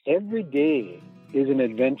Every day is an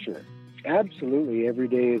adventure. Absolutely, every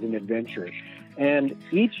day is an adventure. And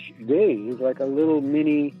each day is like a little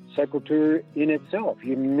mini cycle tour in itself.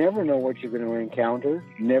 You never know what you're going to encounter,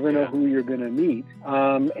 never know who you're going to meet.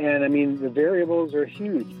 And I mean, the variables are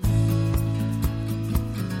huge.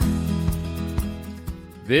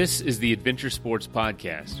 This is the Adventure Sports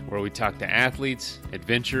Podcast, where we talk to athletes,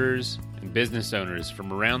 adventurers, and business owners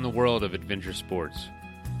from around the world of adventure sports.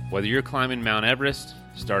 Whether you're climbing Mount Everest,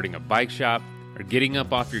 starting a bike shop, or getting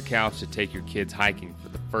up off your couch to take your kids hiking for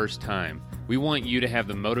the first time, we want you to have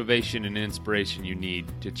the motivation and inspiration you need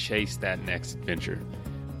to chase that next adventure.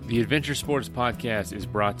 The Adventure Sports Podcast is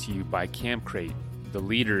brought to you by Camp Crate, the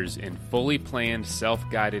leaders in fully planned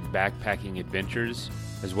self-guided backpacking adventures,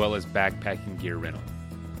 as well as backpacking gear rental.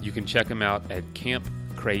 You can check them out at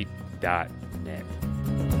campcrate.net.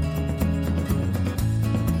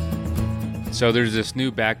 So there's this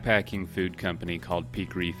new backpacking food company called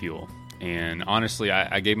Peak Refuel. And honestly,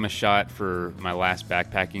 I gave them a shot for my last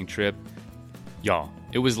backpacking trip. Y'all,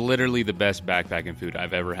 it was literally the best backpacking food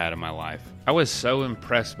I've ever had in my life. I was so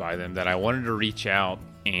impressed by them that I wanted to reach out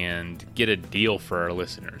and get a deal for our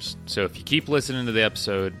listeners. So if you keep listening to the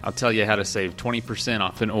episode, I'll tell you how to save 20%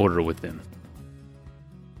 off an order with them.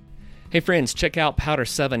 Hey friends, check out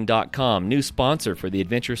Powder7.com, new sponsor for the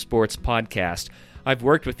Adventure Sports Podcast. I've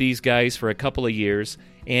worked with these guys for a couple of years,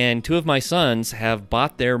 and two of my sons have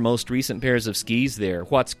bought their most recent pairs of skis there.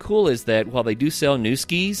 What's cool is that while they do sell new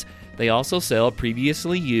skis, they also sell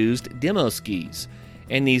previously used demo skis.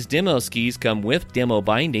 And these demo skis come with demo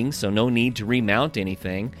binding, so no need to remount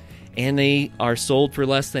anything. And they are sold for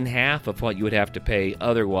less than half of what you would have to pay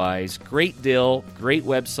otherwise. Great deal, great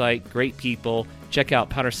website, great people. Check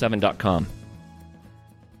out Powder7.com.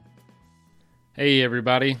 Hey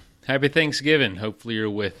everybody, happy Thanksgiving. Hopefully you're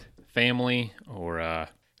with family or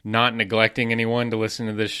not neglecting anyone to listen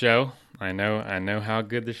to this show. I know how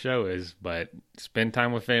good the show is, but spend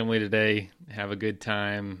time with family today, have a good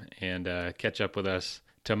time, and catch up with us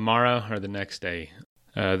tomorrow or the next day.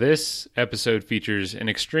 This episode features an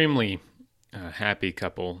extremely happy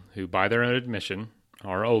couple who, by their own admission,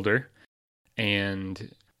 are older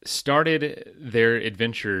and started their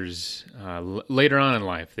adventures later on in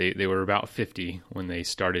life. They were about 50 when they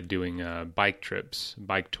started doing bike trips,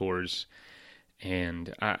 bike tours,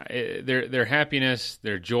 and their happiness,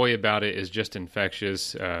 their joy about it is just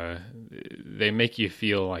infectious. They make you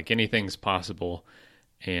feel like anything's possible,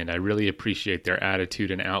 and I really appreciate their attitude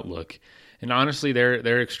and outlook. And honestly,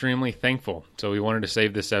 they're extremely thankful. So we wanted to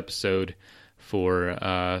save this episode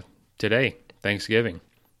for today, Thanksgiving.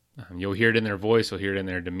 You'll hear it in their voice, you'll hear it in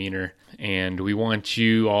their demeanor, and we want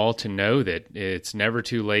you all to know that it's never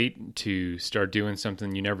too late to start doing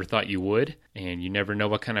something you never thought you would, and you never know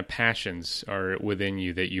what kind of passions are within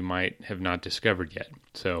you that you might have not discovered yet.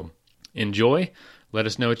 So enjoy, let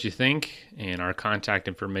us know what you think, and our contact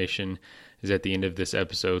information is at the end of this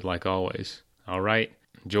episode like always. All right,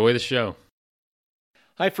 enjoy the show.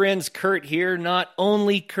 Hi friends, Kurt here. Not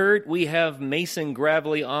only Kurt, we have Mason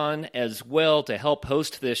Gravely on as well to help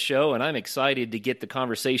host this show, and I'm excited to get the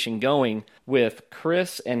conversation going with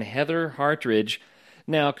Chris and Heather Hartridge.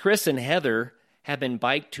 Now, Chris and Heather have been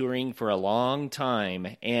bike touring for a long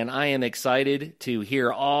time, and I am excited to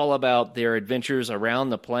hear all about their adventures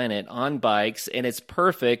around the planet on bikes, and it's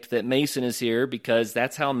perfect that Mason is here because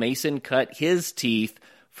that's how Mason cut his teeth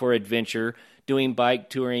for adventure, doing bike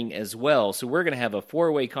touring as well. So we're going to have a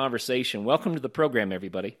four-way conversation. Welcome to the program,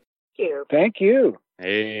 everybody. Thank you.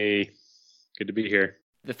 Hey, good to be here.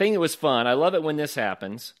 The thing that was fun, I love it when this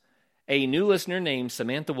happens, a new listener named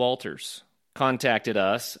Samantha Walters contacted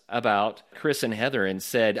us about Chris and Heather and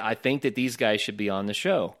said, I think that these guys should be on the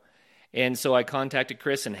show. And so I contacted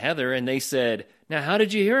Chris and Heather, and they said, now, how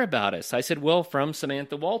did you hear about us? I said, well, from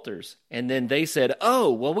Samantha Walters. And then they said,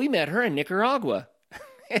 oh, well, we met her in Nicaragua.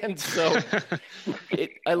 And so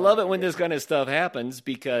I love it when this kind of stuff happens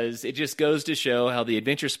because it just goes to show how the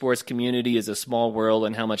adventure sports community is a small world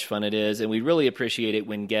and how much fun it is. And we really appreciate it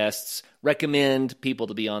when guests recommend people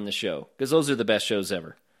to be on the show because those are the best shows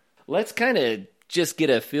ever. Let's kind of just get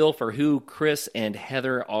a feel for who Chris and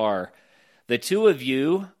Heather are. The two of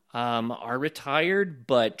you are retired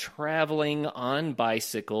but traveling on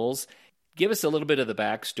bicycles. Give us a little bit of the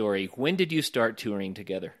backstory. When did you start touring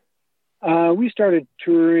together? We started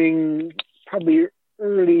touring probably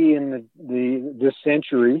early in this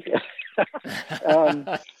century,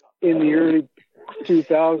 in the early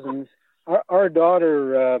 2000s. Our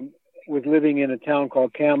daughter was living in a town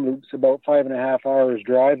called Kamloops, about 5.5 hours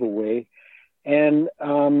drive away, and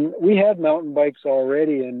we had mountain bikes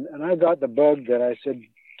already. And I got the bug that I said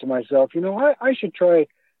to myself, I should try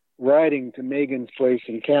riding to Megan's place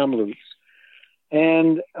in Kamloops.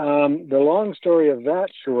 And the long story of that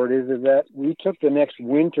short is that we took the next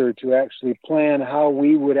winter to actually plan how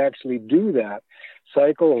we would actually do that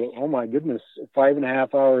cycle. Oh my goodness,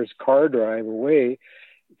 5.5 hours car drive away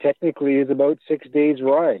technically is about 6 days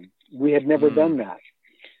ride. We had never done that.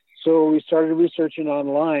 So we started researching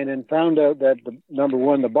online and found out that, number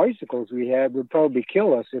one, the bicycles we had would probably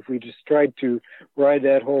kill us if we just tried to ride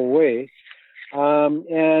that whole way.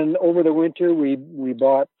 And over the winter, we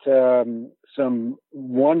bought some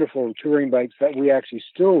wonderful touring bikes that we actually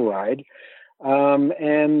still ride.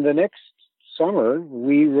 And the next summer,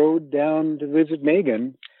 we rode down to visit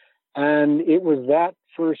Megan. And it was that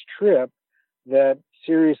first trip that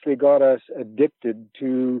seriously got us addicted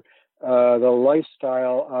to the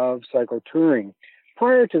lifestyle of cycle touring.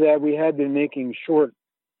 Prior to that, we had been making short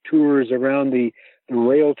tours around the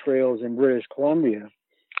rail trails in British Columbia,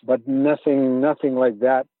 but nothing like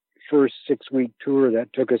that first 6-week tour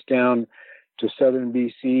that took us down to southern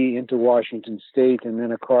BC, into Washington State, and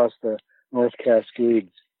then across the North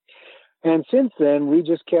Cascades. And since then, we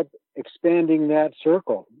just kept expanding that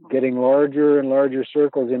circle, getting larger and larger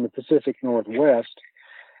circles in the Pacific Northwest.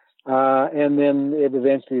 And then it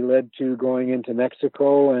eventually led to going into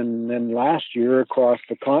Mexico, and then last year across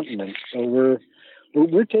the continent. So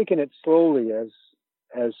we're taking it slowly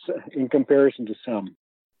as in comparison to some.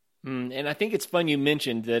 And I think it's fun you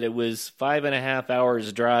mentioned that it was 5.5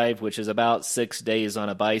 hours drive, which is about 6 days on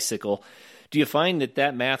a bicycle. Do you find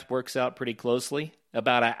that math works out pretty closely?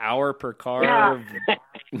 About an hour per car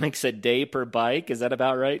makes a day per bike. Is that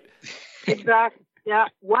about right? Exactly. Yeah,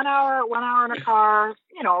 1 hour in a car,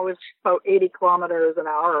 is about 80 kilometers an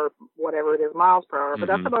hour or whatever it is, miles per hour. But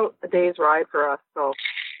that's about a day's ride for us. So,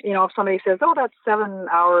 if somebody says, "Oh, that's 7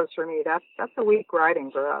 hours for me," that's a week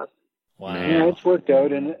riding for us. Wow. Yeah, it's worked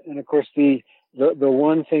out. And of course, the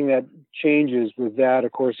one thing that changes with that,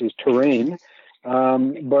 of course, is terrain,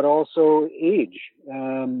 but also age.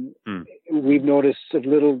 We've noticed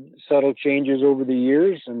little subtle changes over the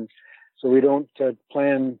years, and so we don't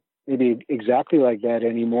plan maybe exactly like that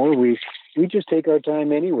anymore. We just take our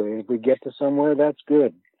time anyway. If we get to somewhere, that's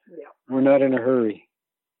good. Yeah. We're not in a hurry.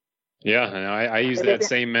 Yeah, I use that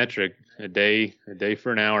same metric, a day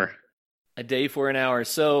for an hour. A day for an hour.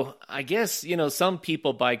 So I guess, some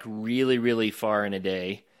people bike really, really far in a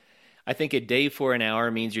day. I think a day for an hour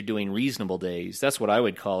means you're doing reasonable days. That's what I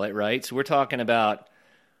would call it, right? So we're talking about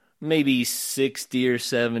maybe 60 or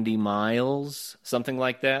 70 miles, something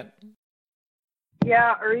like that.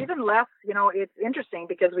 Yeah, or even less. It's interesting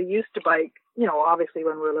because we used to bike, obviously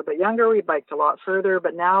when we were a little bit younger, we biked a lot further,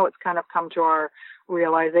 but now it's kind of come to our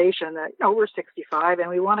realization that, we're 65 and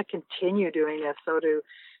we want to continue doing this. So to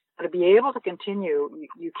be able to continue,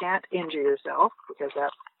 you can't injure yourself because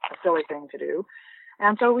that's a silly thing to do.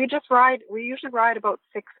 And so we usually ride about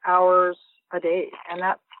 6 hours a day, and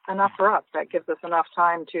that's enough for us. That gives us enough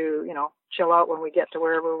time to, chill out when we get to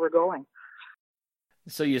wherever we're going.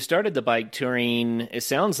 So you started the bike touring, it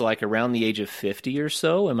sounds like around the age of 50 or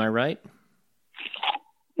so, am I right?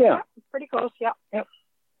 Yeah. Pretty close, yeah. Yep.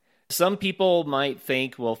 Some people might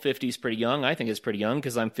think, well, 50 is pretty young. I think it's pretty young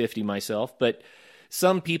because I'm 50 myself, but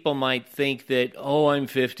some people might think that, oh, I'm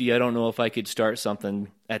 50, I don't know if I could start something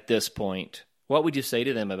at this point. What would you say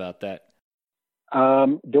to them about that?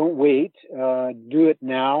 Don't wait. Do it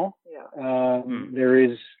now. Yeah. There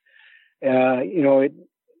is,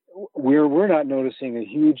 we're not noticing a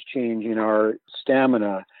huge change in our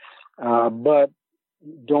stamina, but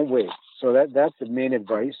don't wait. So that's the main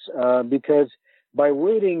advice, because by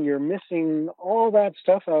waiting, you're missing all that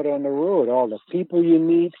stuff out on the road, all the people you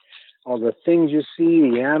meet, all the things you see,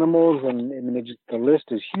 the animals, and the list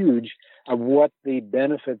is huge of what the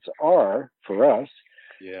benefits are for us.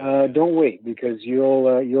 Yeah. Don't wait, because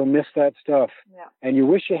you'll miss that stuff, and you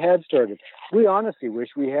wish you had started. We honestly wish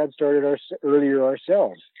we had started earlier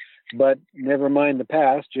ourselves, but never mind the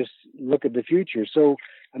past. Just look at the future. So,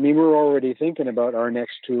 we're already thinking about our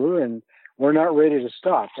next tour, and we're not ready to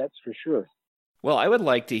stop. That's for sure. Well, I would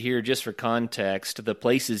like to hear, just for context, the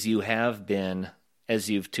places you have been as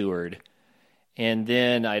you've toured. And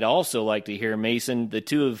then I'd also like to hear, Mason,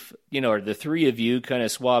 the three of you kind of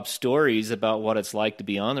swap stories about what it's like to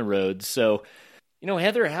be on the road. So,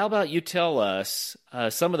 Heather, how about you tell us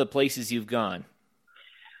some of the places you've gone?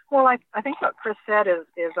 Well, I think what Chris said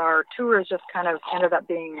is our tours just kind of ended up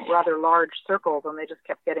being rather large circles, and they just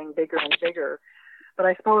kept getting bigger and bigger. But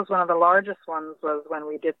I suppose one of the largest ones was when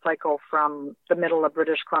we did cycle from the middle of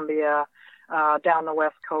British Columbia down the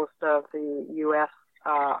west coast of the U.S.,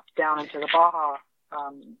 down into the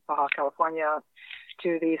Baja California,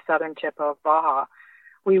 to the southern tip of Baja.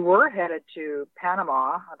 we were headed to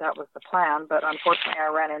Panama. That was the plan, but unfortunately I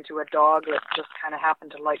ran into a dog that just kind of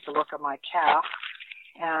happened to like the look of my calf,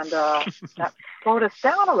 and that slowed us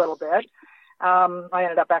down a little bit. I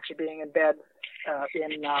ended up actually being in bed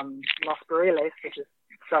in Los Barriles, which is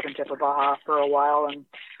southern tip of Baja, for a while.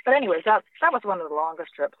 But anyways, that was one of the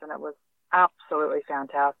longest trips, and it was absolutely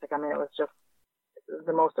fantastic. I mean, it was just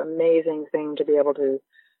the most amazing thing to be able to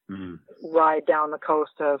ride down the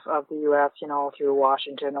coast of the U.S., you know, through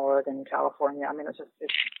Washington, Oregon, California. I mean, it's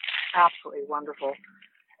absolutely wonderful.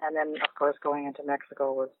 And then, of course, going into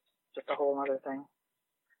Mexico was just a whole other thing.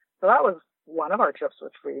 So that was one of our trips,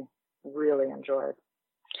 which we really enjoyed.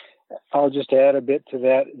 I'll just add a bit to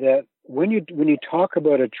that when you talk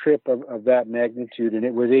about a trip of that magnitude, and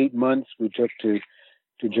it was 8 months we took to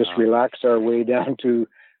just relax our way down to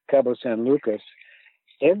Cabo San Lucas,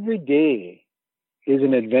 every day is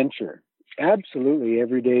an adventure. Absolutely,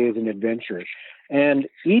 every day is an adventure. And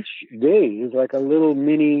each day is like a little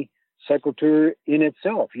mini cycle tour in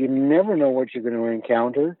itself. You never know what you're going to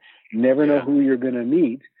encounter, never know who you're going to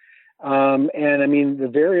meet. And I mean, the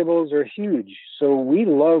variables are huge. So we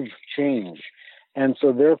love change. And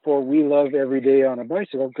so therefore we love every day on a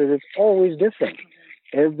bicycle because it's always different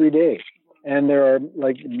every day. And there are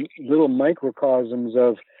like little microcosms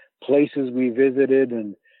of places we visited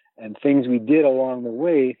and things we did along the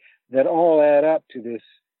way that all add up to this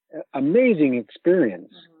amazing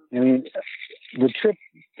experience. I mean, the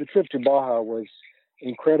trip to Baja was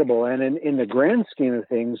incredible. And in the grand scheme of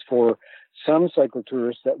things, for some cycle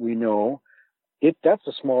tourists that we know, that's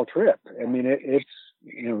a small trip. I mean, it's,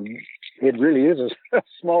 you know, it really is a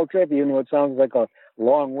small trip, even though it sounds like a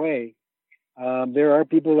long way. There are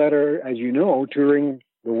people that are, as you know, touring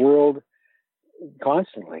the world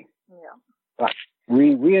constantly. Yeah. But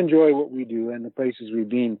we enjoy what we do and the places we've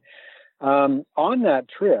been. On that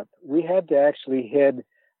trip, we had to actually head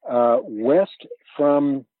west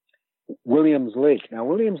from Williams Lake. Now,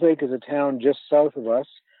 Williams Lake is a town just south of us,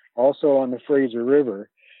 also on the Fraser River.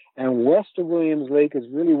 And west of Williams Lake is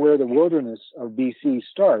really where the wilderness of BC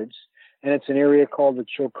starts, and it's an area called the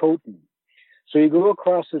Chilcotin. So you go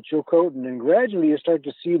across the Chilcotin, and gradually you start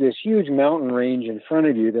to see this huge mountain range in front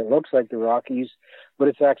of you that looks like the Rockies, but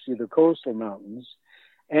it's actually the coastal mountains.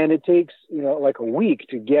 And it takes, you know, like a week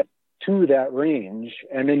to get to that range,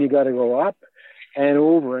 and then you got to go up and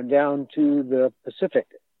over and down to the Pacific.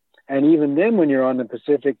 And even then, when you're on the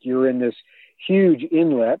Pacific, you're in this huge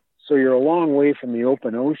inlet, so you're a long way from the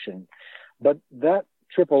open ocean. But that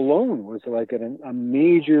trip alone was like a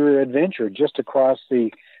major adventure just across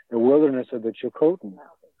the wilderness of the Chilcotin.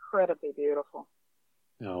 That was incredibly beautiful.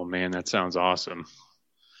 Oh man, that sounds awesome.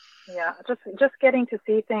 Yeah, just getting to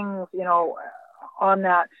see things, you know, on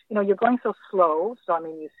that, you know, you're going so slow, so I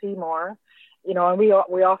mean, you see more, you know, and we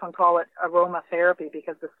often call it aromatherapy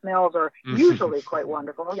because the smells are usually quite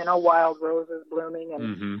wonderful, you know, wild roses blooming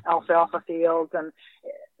and alfalfa fields, and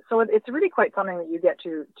so it's really quite something that you get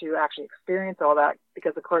to actually experience all that,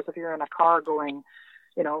 because of course if you're in a car going,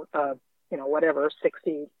 you know, whatever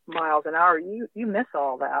 60 miles an hour, you miss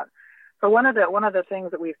all that. So one of the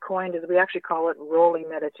things that we've coined is we actually call it rolling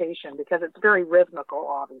meditation, because it's very rhythmical.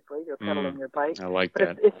 Obviously, you're pedaling your bike. I like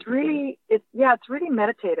but that. It's really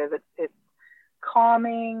meditative. It's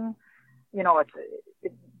calming. You know,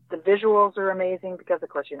 the visuals are amazing because of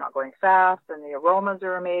course you're not going fast, and the aromas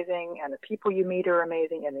are amazing, and the people you meet are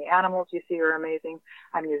amazing, and the animals you see are amazing.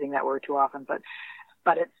 I'm using that word too often, but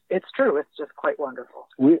it's true. It's just quite wonderful.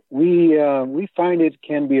 We find it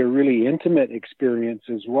can be a really intimate experience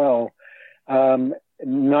as well.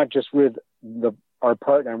 Not just with our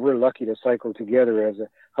partner. We're lucky to cycle together as a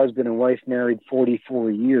husband and wife, married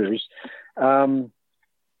 44 years.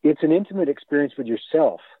 It's an intimate experience with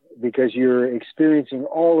yourself because you're experiencing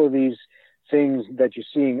all of these things that you're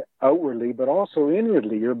seeing outwardly, but also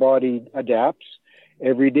inwardly. Your body adapts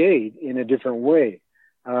every day in a different way.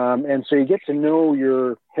 And so you get to know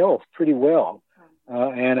your health pretty well,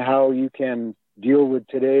 and how you can deal with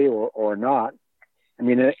today or not. I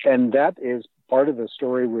mean, and that is part of the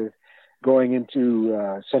story with going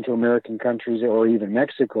into Central American countries or even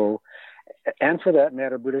Mexico, and for that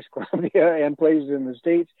matter, British Columbia and places in the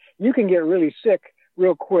States. You can get really sick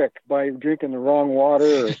real quick by drinking the wrong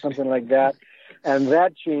water or something like that, and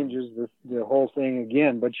that changes the whole thing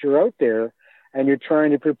again. But you're out there and you're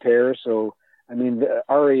trying to prepare. So, I mean, the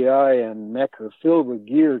REI and MEC are filled with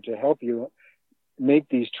gear to help you make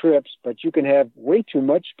these trips, but you can have way too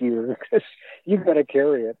much gear because you've got to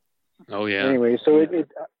carry it. Oh yeah. Anyway, so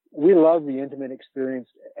we love the intimate experience,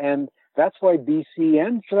 and that's why BC,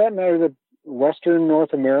 and for that matter, the Western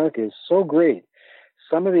North America, is so great.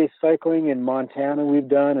 some of the cycling in Montana we've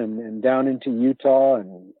done and down into Utah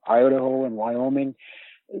and Idaho and Wyoming,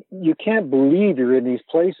 you can't believe you're in these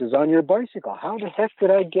places on your bicycle. How the heck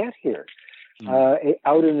did I get here?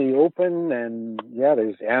 Out in the open, and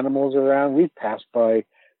there's animals around. We've passed by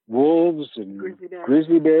wolves and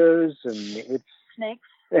grizzly bears and it's snakes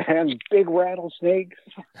and big rattlesnakes.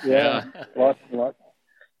 Yeah, lots and lots.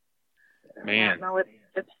 Man, no,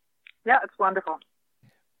 it's wonderful.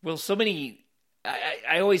 Well, so many.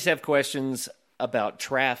 I always have questions about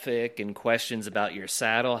traffic and questions about your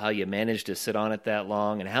saddle, how you manage to sit on it that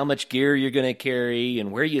long, and how much gear you're going to carry,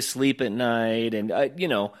 and where you sleep at night, and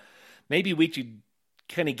maybe we could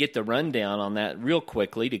kind of get the rundown on that real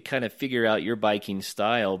quickly to kind of figure out your biking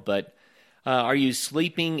style. But are you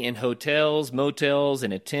sleeping in hotels, motels,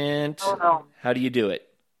 in a tent? Oh, no. How do you do it?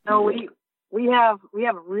 No, we have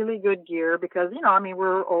really good gear because,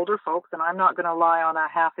 we're older folks, and I'm not going to lie on a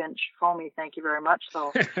 1/2-inch foamy, thank you very much.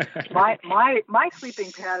 So my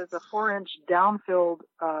sleeping pad is a 4-inch down-filled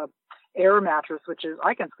air mattress, which is,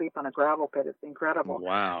 I can sleep on a gravel pit. It's incredible.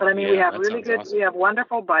 Wow. But we have really good, awesome. We have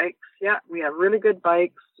wonderful bikes. Yeah, we have really good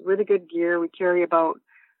bikes, really good gear. We carry about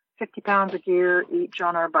 50 pounds of gear each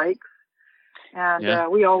on our bikes.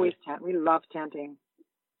 And we always tent. We love tenting.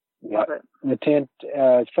 Love it. The tent,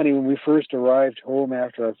 it's funny, when we first arrived home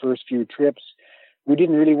after our first few trips, we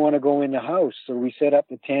didn't really want to go in the house. So we set up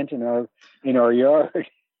the tent in our yard.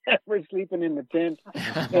 We're sleeping in the tent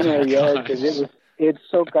in our yard because it's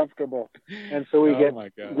so comfortable. And so we get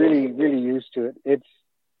really, really used to it.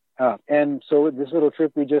 And so this little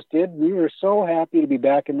trip we just did, we were so happy to be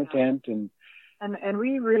back in the tent. And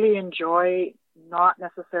we really enjoy not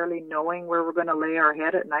necessarily knowing where we're going to lay our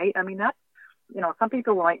head at night. That's, some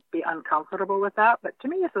people might be uncomfortable with that, but to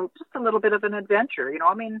me, it's just a little bit of an adventure.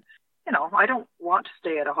 I don't want to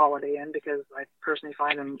stay at a Holiday Inn because I personally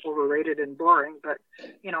find them overrated and boring, but,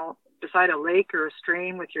 beside a lake or a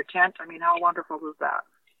stream with your tent, how wonderful is that?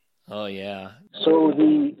 Oh, yeah. So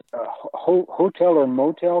the hotel or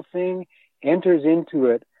motel thing enters into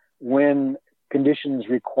it when conditions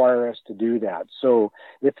require us to do that. So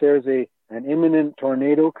if there's an imminent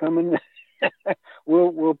tornado coming,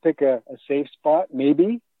 we'll pick a safe spot,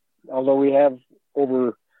 maybe, although we have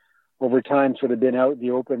over time sort of been out in the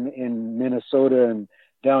open in Minnesota and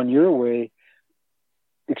down your way,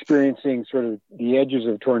 experiencing sort of the edges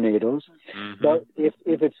of tornadoes. Mm-hmm. But if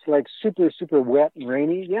it's like super, super wet and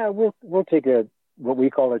rainy, we'll take what we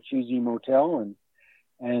call a cheesy motel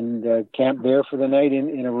and camp there for the night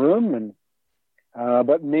in a room.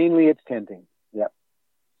 But mainly it's tenting. Yeah.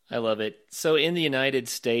 I love it. So in the United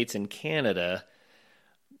States and Canada,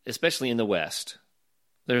 especially in the West,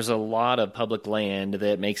 there's a lot of public land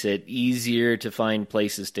that makes it easier to find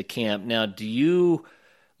places to camp. Now, do you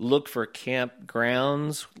look for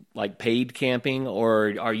campgrounds, like paid camping,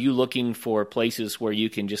 or are you looking for places where you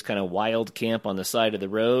can just kind of wild camp on the side of the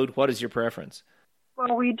road? What is your preference?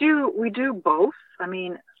 Well, we do both.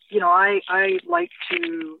 I like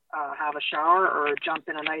to have a shower or jump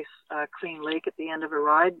in a nice clean lake at the end of a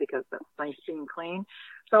ride because that's nice being clean.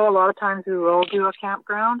 So a lot of times we will do a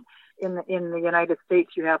campground. In the United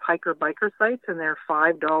States, you have hiker-biker sites, and they're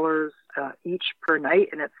 $5 each per night,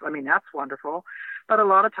 and that's wonderful. But a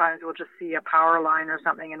lot of times we'll just see a power line or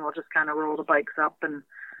something, and we'll just kind of roll the bikes up and,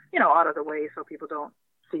 out of the way so people don't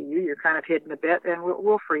see you. You're kind of hidden a bit, and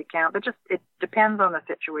we'll free camp. It depends on the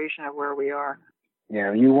situation of where we are.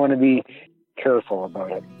 Yeah, you want to be careful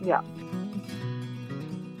about it. Yeah.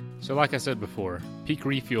 So like I said before, Peak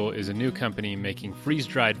Refuel is a new company making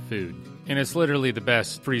freeze-dried food. And it's literally the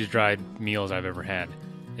best freeze-dried meals I've ever had.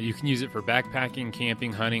 You can use it for backpacking,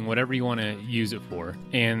 camping, hunting, whatever you want to use it for.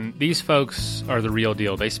 And these folks are the real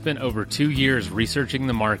deal. They spent over 2 years researching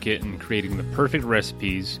the market and creating the perfect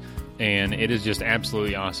recipes, and it is just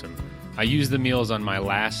absolutely awesome. I used the meals on my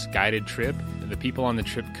last guided trip. The people on the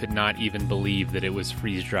trip could not even believe that it was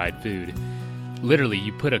freeze-dried food. Literally,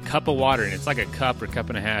 you put a cup of water in, it's like a cup or cup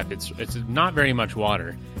and a half. It's not very much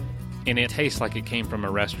water, and it tastes like it came from a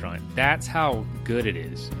restaurant. That's how good it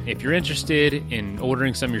is. If you're interested in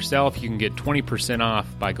ordering some yourself, you can get 20% off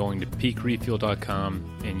by going to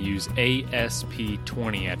peakrefuel.com and use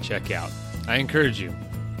ASP20 at checkout. I encourage you,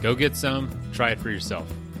 go get some, try it for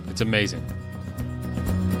yourself. It's amazing.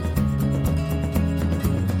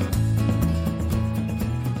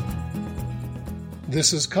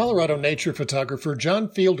 This is Colorado nature photographer John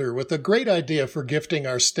Fielder with a great idea for gifting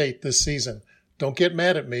our state this season. Don't get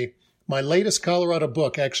mad at me. My latest Colorado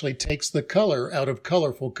book actually takes the color out of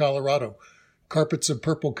colorful Colorado. Carpets of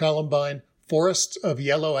purple columbine, forests of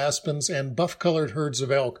yellow aspens, and buff-colored herds of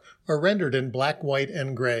elk are rendered in black, white,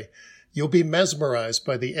 and gray. You'll be mesmerized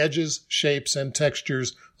by the edges, shapes, and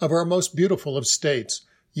textures of our most beautiful of states.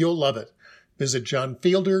 You'll love it. Visit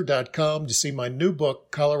johnfielder.com to see my new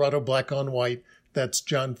book, Colorado Black on White. That's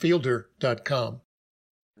johnfielder.com.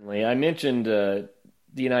 I mentioned the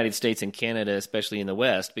United States and Canada, especially in the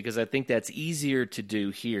West, because I think that's easier to do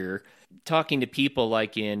here. Talking to people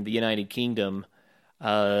like in the United Kingdom,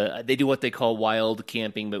 they do what they call wild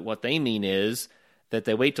camping, but what they mean is that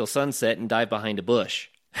they wait till sunset and dive behind a bush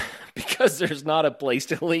because there's not a place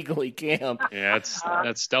to legally camp. Yeah,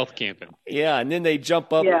 that's stealth camping. Yeah, and then they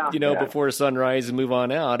jump up, before sunrise and move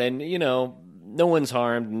on out, and no one's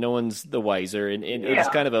harmed, no one's the wiser, and it's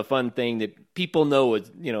kind of a fun thing that people know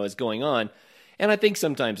is going on, and I think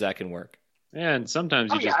sometimes that can work. Yeah, and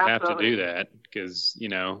sometimes you just have to do that because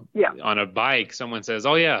on a bike, someone says,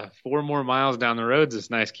 "Oh yeah, 4 more miles down the road's this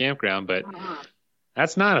nice campground," but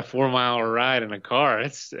that's not a 4-mile ride in a car.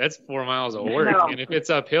 That's 4 miles of work, and if it's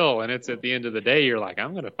uphill and it's at the end of the day, you're like,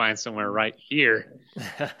 "I'm going to find somewhere right here."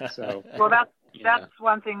 So that's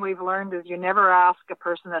one thing we've learned is you never ask a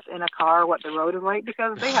person that's in a car what the road is like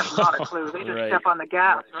because they have not a clue. They just step on the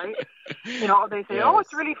gas, right? They say, "Oh,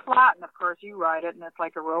 it's really flat," and of course you ride it, and it's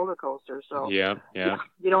like a roller coaster. So yeah.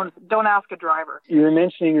 You don't ask a driver. You were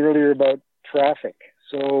mentioning earlier about traffic,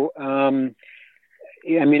 so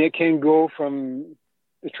it can go from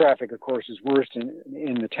the traffic, of course, is worst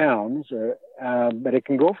in the towns, but it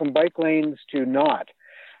can go from bike lanes to not,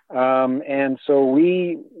 and so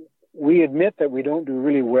we admit that we don't do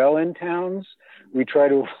really well in towns. We try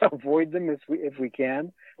to avoid them if we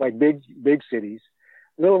can, like big cities.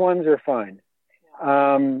 Little ones are fine.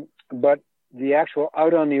 But the actual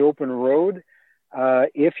out on the open road,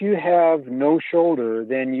 if you have no shoulder,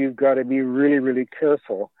 then you've got to be really, really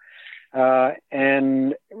careful.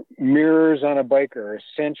 And mirrors on a bike are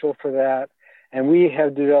essential for that. And we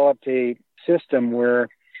have developed a system where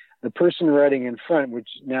the person riding in front, which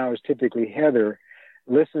now is typically Heather,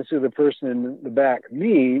 listens to the person in the back,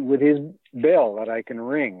 me, with his bell that I can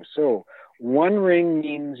ring. So 1 ring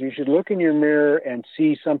means you should look in your mirror and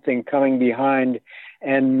see something coming behind,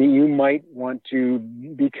 and you might want to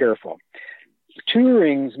be careful. 2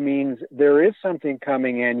 rings means there is something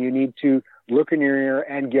coming and you need to look in your mirror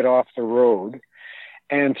and get off the road.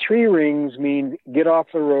 And 3 rings means get off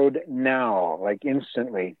the road now, like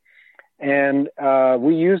instantly. And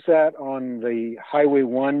we use that on the Highway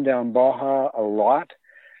 1 down Baja a lot,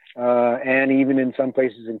 and even in some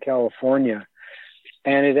places in California.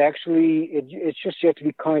 And it's just you have to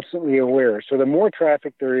be constantly aware. So the more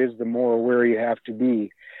traffic there is, the more aware you have to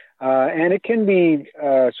be. And it can be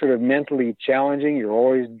sort of mentally challenging.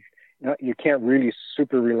 You can't really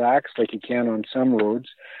super relax like you can on some roads.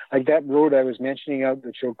 Like that road I was mentioning out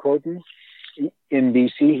the Chilcotin in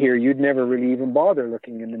BC here, you'd never really even bother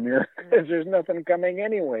looking in the mirror because there's nothing coming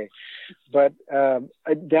anyway. But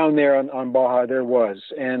down there on Baja, there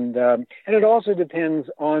was. And it also depends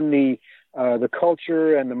on the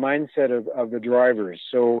culture and the mindset of the drivers.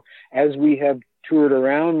 So as we have toured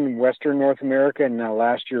around Western North America and now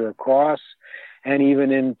last year across and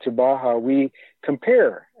even into Baja, we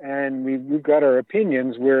compare and we've got our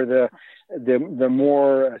opinions where the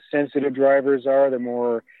more sensitive drivers are, the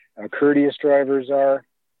more courteous drivers are,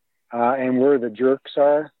 and where the jerks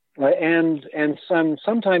are. And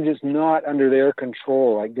sometimes it's not under their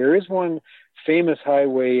control. Like there is one famous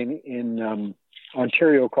highway in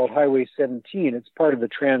Ontario called Highway 17. It's part of the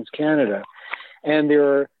Trans-Canada. And there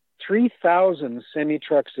are 3,000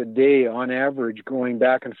 semi-trucks a day on average going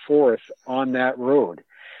back and forth on that road.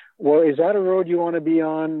 Well, is that a road you want to be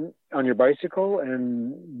on your bicycle?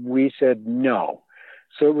 And we said no.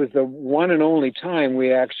 So it was the one and only time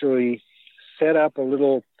we actually set up a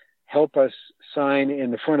little help us sign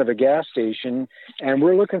in the front of a gas station, and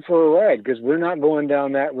we're looking for a ride because we're not going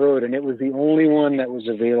down that road, and it was the only one that was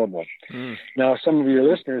available. Now, some of your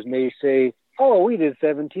listeners may say, "Oh, we did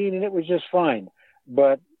 17 and it was just fine,"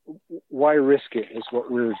 but why risk it is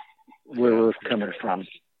what where we're coming from.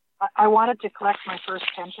 I wanted to collect my first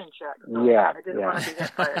pension check. So I didn't want to be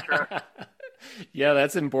hit by a truck. Yeah,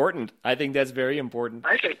 that's important. I think that's very important.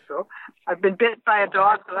 I think so. I've been bit by a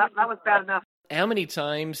dog, so that was bad enough. How many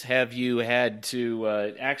times have you had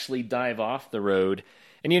to actually dive off the road?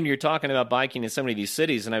 And you're talking about biking in so many of these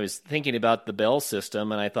cities, and I was thinking about the bell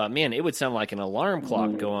system, and I thought, man, it would sound like an alarm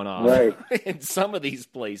clock going off in some of these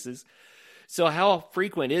places. So how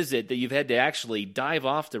frequent is it that you've had to actually dive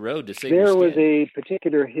off the road to save your skin? There was a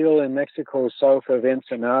particular hill in Mexico south of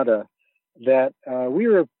Ensenada that we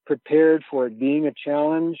were prepared for it being a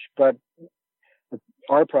challenge, but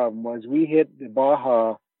our problem was we hit the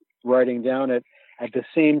Baja riding down it at the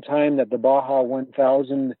same time that the Baja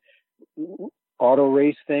 1000 auto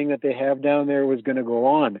race thing that they have down there was going to go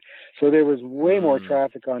on. So there was way more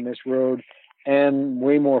traffic on this road and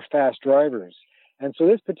way more fast drivers. And so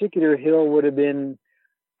this particular hill would have been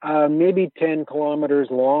maybe 10 kilometers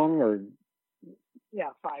long, or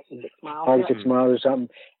 5 to 6 miles. 5 to 6 miles or something.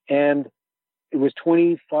 And it was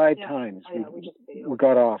 25 times we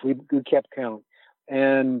got off. We kept count.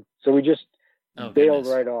 And so we just bailed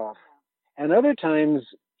right off. And other times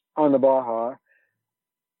on the Baja,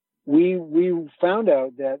 we found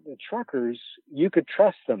out that the truckers, you could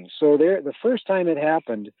trust them. So the first time it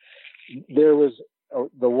happened, there was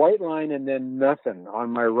the white line and then nothing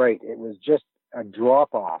on my right. It was just a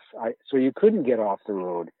drop off. So you couldn't get off the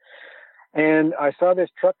road. And I saw this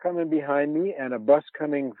truck coming behind me and a bus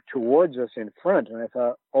coming towards us in front. And I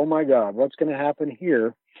thought, oh my God, what's going to happen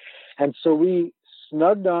here? And so we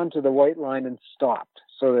snugged onto the white line and stopped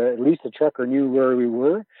so that at least the trucker knew where we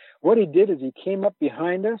were. What he did is he came up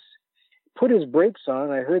behind us, put his brakes on.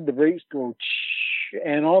 I heard the brakes go,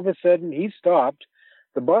 and all of a sudden he stopped.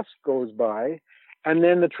 The bus goes by, and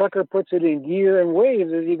then the trucker puts it in gear and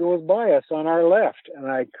waves as he goes by us on our left. And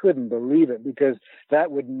I couldn't believe it, because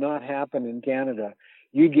that would not happen in Canada.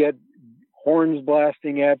 You get horns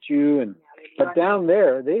blasting at you, but down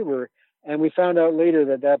there they were, and we found out later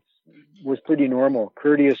that was pretty normal.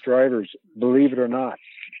 Courteous drivers, believe it or not.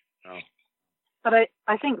 But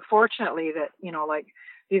I think fortunately that, like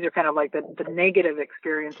these are kind of like the negative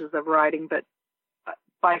experiences of riding, but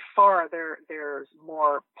by far there's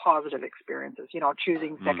more positive experiences,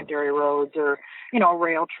 choosing secondary roads or,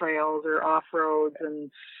 rail trails or off roads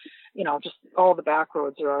and, just all the back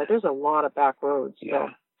roads there's a lot of back roads. So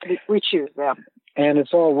we choose them. And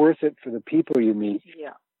it's all worth it for the people you meet.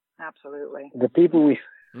 Yeah, absolutely. The people we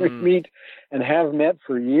meet and have met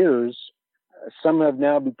for years, some have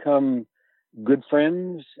now become good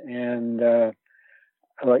friends and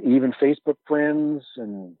even Facebook friends,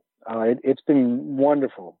 and it's been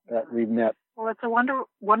wonderful that we've met. Well, it's a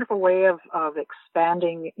wonderful way of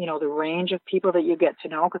expanding, the range of people that you get to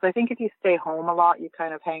know. Because I think if you stay home a lot, you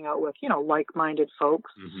kind of hang out with, like-minded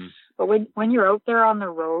folks. Mm-hmm. But when you're out there on the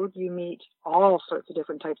road, you meet all sorts of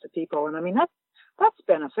different types of people, and I mean that's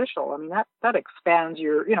beneficial. I mean that expands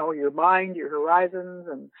your, your mind, your horizons,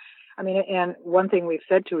 and I mean, and one thing we've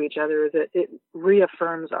said to each other is that it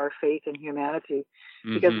reaffirms our faith in humanity,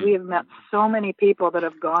 because we have met so many people that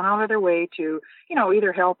have gone out of their way to,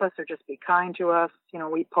 either help us or just be kind to us.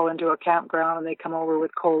 We pull into a campground and they come over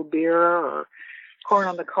with cold beer or corn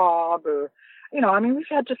on the cob, or, I mean, we've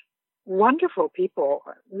had just wonderful people.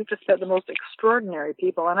 We've just met the most extraordinary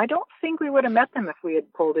people. And I don't think we would have met them if we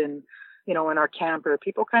had pulled in, in our camper.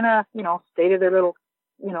 People kind of, stayed at their little,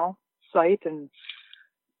 site. And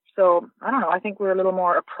so, I don't know, I think we're a little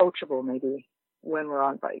more approachable maybe when we're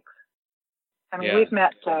on bikes. I mean, we've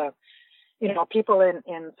met, people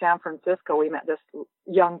in San Francisco. We met this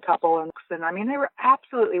young couple, and I mean, they were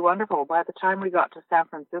absolutely wonderful. By the time we got to San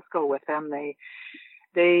Francisco with them,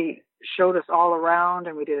 they showed us all around,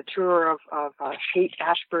 and we did a tour of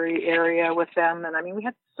Haight-Ashbury area with them. And I mean, we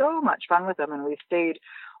had so much fun with them, and we stayed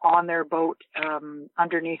on their boat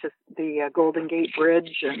underneath the Golden Gate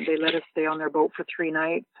Bridge, and they let us stay on their boat for 3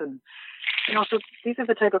 nights. And so these are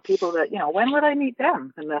the type of people that, when would I meet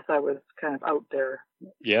them unless I was kind of out there?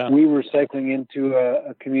 Yeah. We were cycling into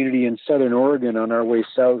a community in Southern Oregon on our way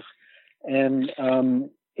south, and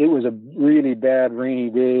it was a really bad rainy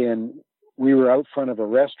day, and we were out front of a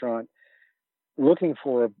restaurant looking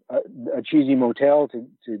for a cheesy motel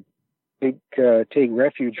to take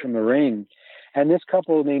refuge from the rain. And this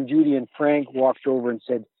couple named Judy and Frank walked over and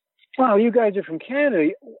said, "Wow, you guys are from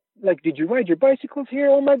Canada. Like, did you ride your bicycles here?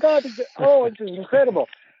 Oh my God. This is incredible."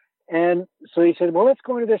 And so he said, "Well, let's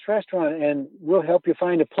go into this restaurant and we'll help you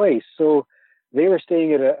find a place." So they were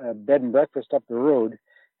staying at a bed and breakfast up the road,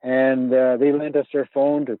 and they lent us their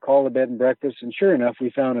phone to call the bed and breakfast. And sure enough,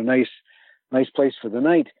 we found a nice place for the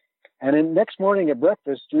night. And then next morning at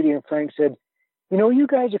breakfast, Judy and Frank said, "You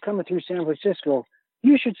guys are coming through San Francisco.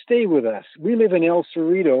 You should stay with us. We live in El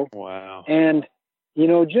Cerrito." Wow. And,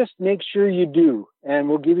 just make sure you do, and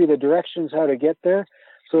we'll give you the directions how to get there.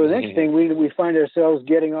 So the next thing, we find ourselves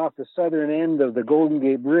getting off the southern end of the Golden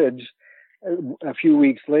Gate Bridge a few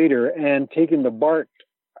weeks later and taking the BART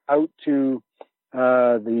out to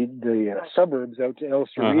the suburbs, out to El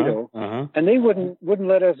Cerrito. And they wouldn't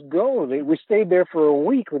let us go. We stayed there for a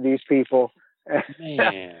week with these people.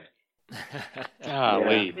 Man.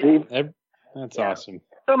 Golly. That's awesome.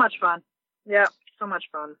 So much fun. Yeah, so much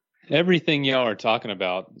fun. Everything y'all are talking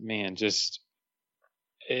about, man,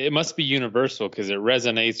 it must be universal, because it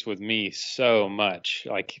resonates with me so much.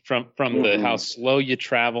 Like from the how slow you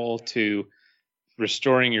travel to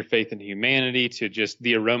restoring your faith in humanity to just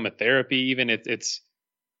the aromatherapy. Even it's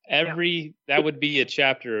that would be a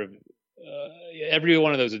chapter of every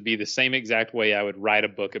one of those would be the same exact way I would write a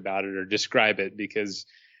book about it or describe it, because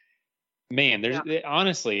man,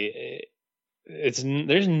 honestly,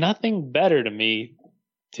 there's nothing better to me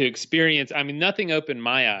to experience. I mean, nothing opened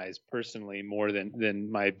my eyes personally more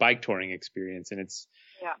than my bike touring experience, and it's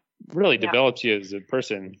really develops you as a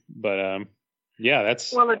person. But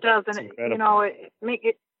that's well, it does, and incredible.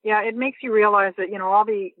 It makes you realize that all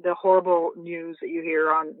the horrible news that you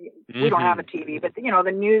hear on. We don't have a TV, but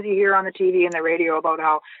the news you hear on the TV and the radio about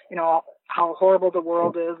how horrible the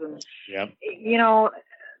world is, and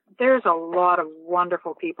there's a lot of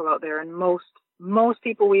wonderful people out there, and most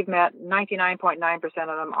people we've met, 99.9% of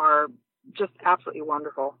them are just absolutely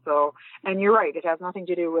wonderful. So, and you're right, it has nothing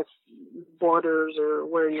to do with borders or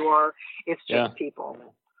where you are. It's just people.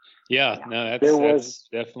 No, that's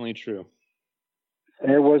definitely true.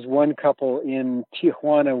 There was one couple in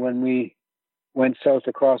Tijuana when we went south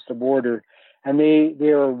across the border, and they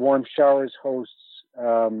are Warm Showers hosts,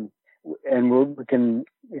 and we can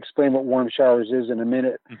explain what Warm Showers is in a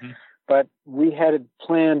minute. Mm-hmm. But we had it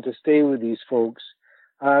planned to stay with these folks.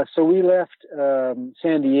 So we left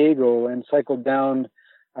San Diego and cycled down,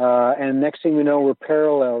 and next thing we know, we're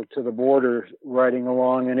parallel to the border riding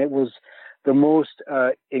along, and it was the most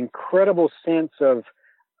incredible sense of,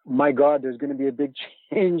 my God, there's going to be a big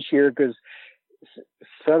change here, because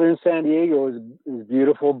southern San Diego is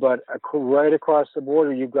beautiful, but right across the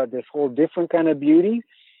border, you've got this whole different kind of beauty.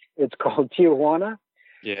 It's called Tijuana.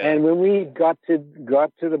 Yeah. And when we got to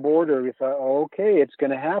the border, we thought, okay, it's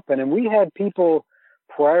going to happen. And we had people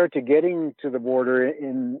prior to getting to the border,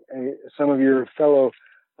 in some of your fellow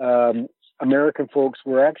American folks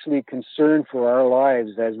were actually concerned for our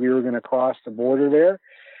lives as we were going to cross the border there.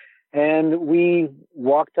 And we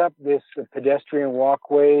walked up this pedestrian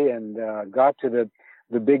walkway and got to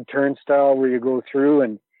the big turnstile where you go through,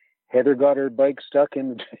 and Heather got her bike stuck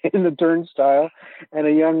in the turnstile, and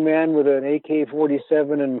a young man with an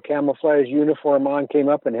AK-47 and camouflage uniform on came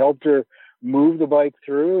up and helped her move the bike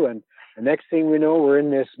through. And the next thing we know, we're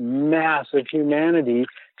in this mass of humanity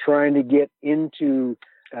trying to get into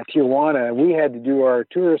Tijuana. We had to do our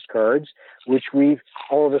tourist cards, which we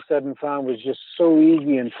all of a sudden found was just so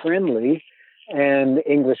easy and friendly, and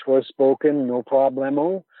English was spoken, no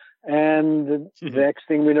problemo. And the next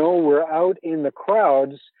thing we know, we're out in the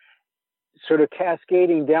crowds, sort of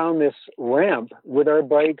cascading down this ramp with our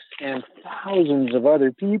bikes and thousands of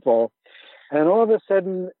other people. And all of a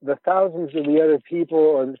sudden, the thousands of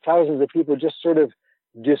people just sort of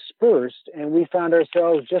dispersed, and we found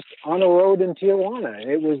ourselves just on a road in Tijuana.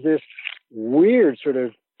 It was this weird sort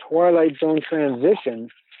of Twilight Zone transition.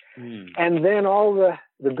 And then all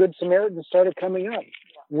the Good Samaritans started coming up.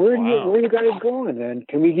 Where are you guys going? And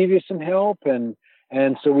can we give you some help? And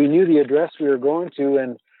so we knew the address we were going to,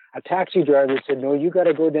 and a taxi driver said, no, you got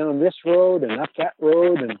to go down this road and up that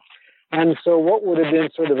road. And so what would have been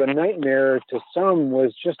sort of a nightmare to some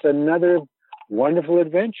was just another wonderful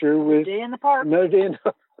adventure with another day in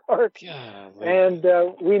the park. Golly. And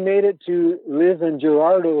we made it to Liz and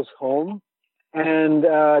Gerardo's home, and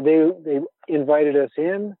they invited us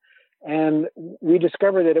in, and we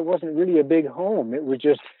discovered that it wasn't really a big home. It was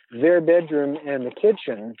just their bedroom and the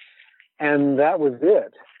kitchen, and that was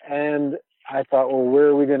it. And I thought, well, where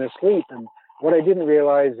are we going to sleep? And what I didn't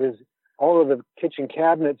realize is all of the kitchen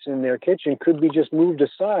cabinets in their kitchen could be just moved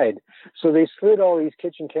aside. So they slid all these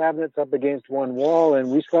kitchen cabinets up against one wall, and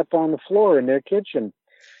we slept on the floor in their kitchen.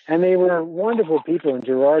 And they were wonderful people. And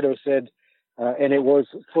Gerardo said, and it was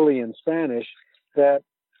fully in Spanish, that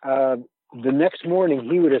the next morning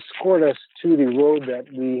he would escort us to the road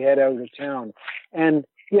that we head out of town. And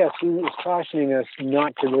yes, he was cautioning us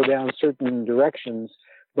not to go down certain directions,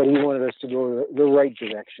 but he wanted us to go the right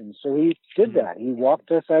direction. So he did that. He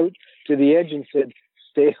walked us out to the edge and said,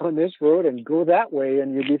 stay on this road and go that way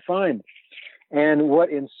and you'll be fine. And what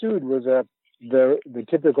ensued was the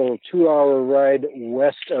typical 2-hour ride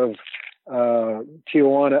west of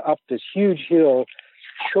Tijuana up this huge hill,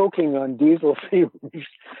 choking on diesel fumes.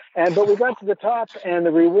 But we got to the top, and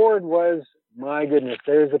the reward was, my goodness,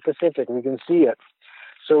 there's the Pacific. We can see it.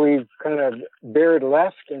 So we kind of bared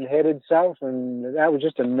left and headed south, and that was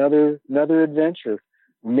just another adventure.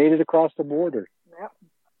 We made it across the border.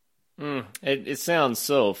 Yep. It sounds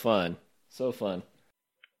so fun. So fun.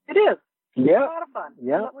 It is. Yeah. It's a lot of fun.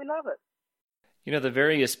 Yeah. We love it. You know, the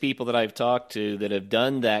various people that I've talked to that have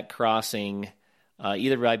done that crossing,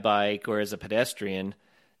 either by bike or as a pedestrian,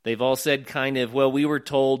 they've all said kind of, well, we were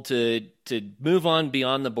told to move on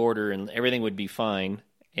beyond the border and everything would be fine.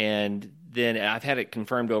 And then I've had it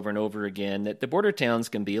confirmed over and over again that the border towns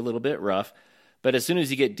can be a little bit rough, but as soon as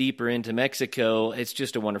you get deeper into Mexico, it's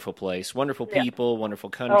just a wonderful place, wonderful people, wonderful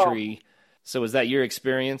country. Oh. So is that your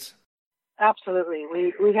experience? Absolutely.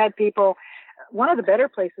 We had people. One of the better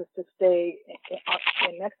places to stay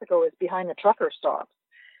in Mexico is behind the trucker stops,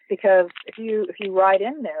 because if you ride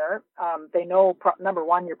in there, they know number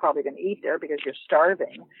one, you're probably going to eat there because you're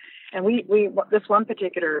starving. And we this one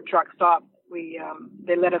particular truck stop,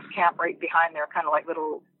 they let us camp right behind their kind of like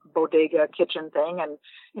little bodega kitchen thing, and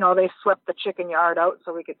they swept the chicken yard out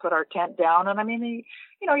so we could put our tent down. And I mean,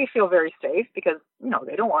 you feel very safe because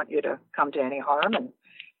they don't want you to come to any harm, and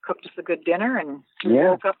cooked us a good dinner, and we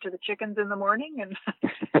woke up to the chickens in the morning, and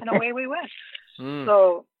and away we went.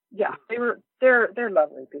 So yeah, they're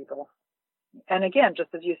lovely people. And again, just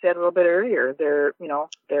as you said a little bit earlier,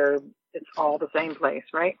 it's all the same place,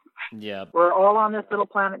 right? Yeah, we're all on this little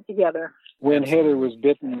planet together. When Heather was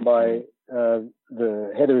bitten by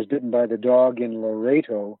the dog in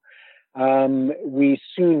Laredo, we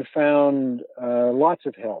soon found lots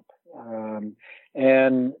of help,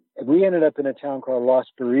 and we ended up in a town called Los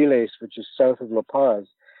Barriles, which is south of La Paz,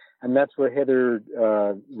 and that's where Heather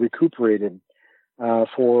recuperated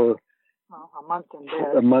for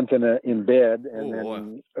a month in bed, and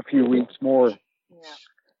then a few weeks more.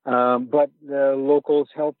 Yeah. But the locals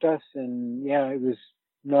helped us, and it was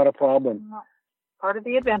not a problem. Part of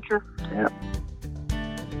the adventure. Yeah.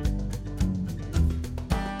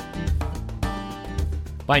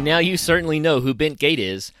 By now, you certainly know who Bent Gate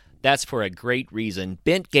is. That's for a great reason.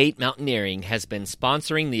 Bent Gate Mountaineering has been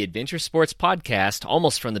sponsoring the Adventure Sports Podcast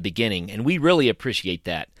almost from the beginning, and we really appreciate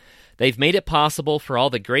that. They've made it possible for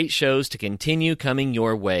all the great shows to continue coming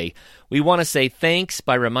your way. We want to say thanks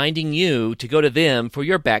by reminding you to go to them for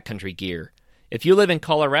your backcountry gear. If you live in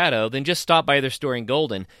Colorado, then just stop by their store in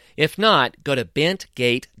Golden. If not, go to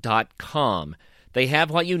bentgate.com. They have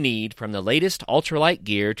what you need, from the latest ultralight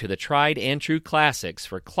gear to the tried and true classics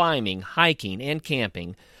for climbing, hiking, and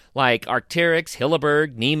camping, like Arc'teryx,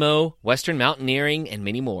 Hilleberg, Nemo, Western Mountaineering, and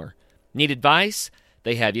many more. Need advice?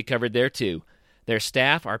 They have you covered there too. Their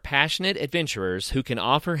staff are passionate adventurers who can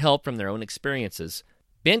offer help from their own experiences.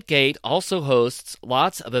 Bent Gate also hosts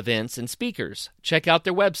lots of events and speakers. Check out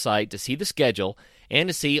their website to see the schedule and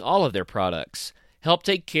to see all of their products. Help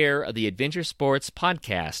take care of the Adventure Sports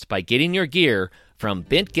Podcast by getting your gear from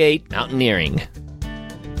Bent Gate Mountaineering.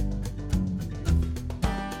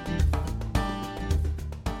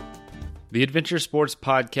 The Adventure Sports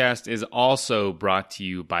Podcast is also brought to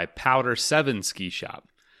you by Powder 7 Ski Shop.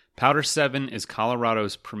 Powder 7 is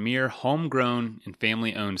Colorado's premier homegrown and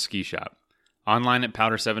family-owned ski shop. Online at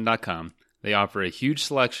powder7.com, they offer a huge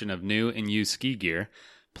selection of new and used ski gear,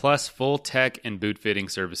 plus full tech and boot fitting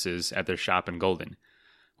services at their shop in Golden.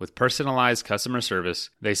 With personalized customer service,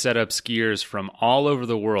 they set up skiers from all over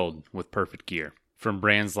the world with perfect gear. From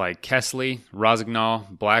brands like Kesley, Rossignol,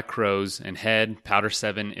 Black Crows, and Head, Powder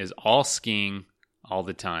 7 is all skiing all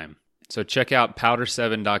the time. So check out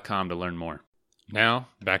powder7.com to learn more. Now,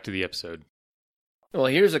 back to the episode. Well,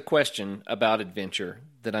 here's a question about adventure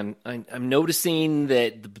that I'm noticing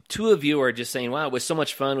that the two of you are just saying, wow, it was so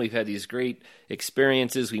much fun. We've had these great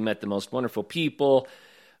experiences. We met the most wonderful people.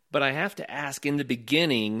 But I have to ask, in the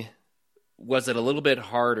beginning, was it a little bit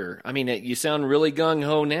harder? I mean, you sound really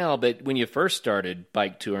gung-ho now, but when you first started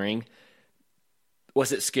bike touring,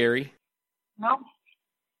 was it scary?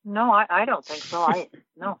 No, I don't think so.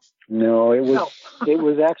 No, it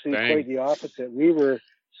was actually quite the opposite. We were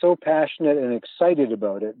so passionate and excited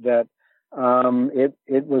about it that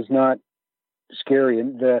it was not scary.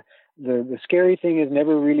 And the scary thing has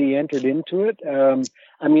never really entered into it.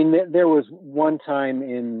 I mean, there was one time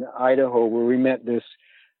in Idaho where we met this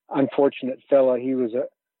unfortunate fella. He was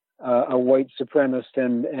a white supremacist,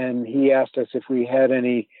 and he asked us if we had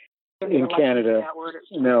any in Canada.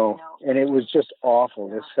 No, and it was just awful,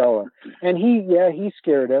 this fella. And he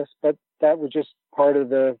scared us, but that was just part of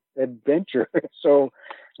the adventure. So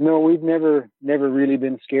no, we've never really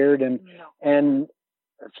been scared, and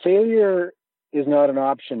failure is not an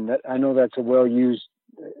option. That I know that's a well-used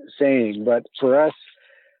saying, but for us,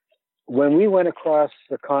 when we went across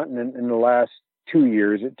the continent in the last 2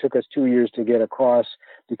 years, it took us 2 years to get across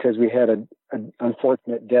because we had an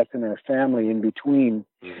unfortunate death in our family in between.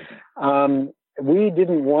 We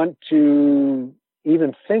didn't want to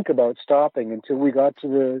even think about stopping until we got to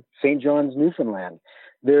the St. John's, Newfoundland.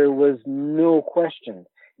 There was no question.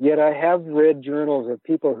 Yet I have read journals of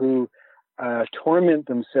people who torment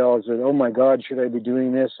themselves with, oh my God, should I be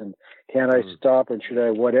doing this? And can't I stop? And should I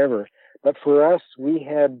whatever? But for us, we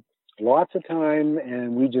had lots of time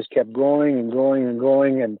and we just kept going and going and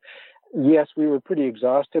going. And yes, we were pretty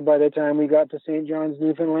exhausted by the time we got to St. John's,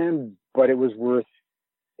 Newfoundland, but it was worth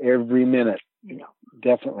every minute,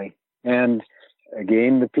 definitely. And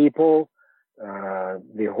again, the people,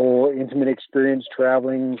 the whole intimate experience,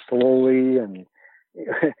 traveling slowly, and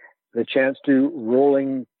the chance to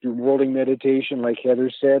do rolling meditation, like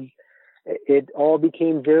Heather said, it all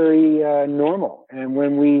became very normal. And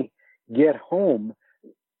when we get home,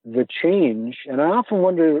 the change, and I often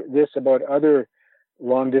wonder this about other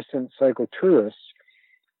long-distance cycle tourists,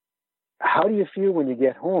 how do you feel when you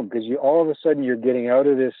get home? Because all of a sudden you're getting out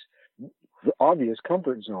of this obvious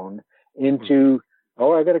comfort zone into,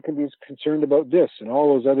 I got to be concerned about this and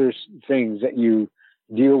all those other things that you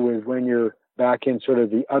deal with when you're back in sort of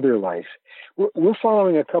the other life. We're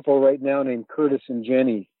following a couple right now named Curtis and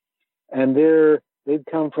Jenny, and they've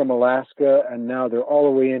come from Alaska, and now they're all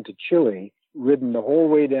the way into Chile, ridden the whole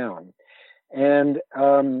way down. And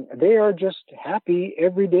they are just happy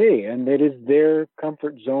every day, and it is their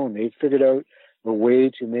comfort zone. They've figured out a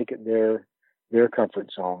way to make it their comfort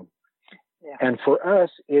zone. Yeah. And for us,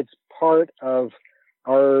 it's part of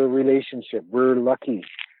our relationship. We're lucky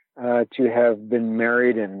to have been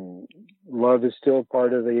married, and love is still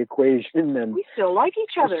part of the equation. And we still like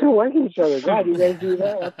each other. God, you guys do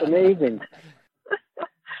that? That's amazing.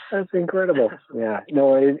 That's incredible. Yeah.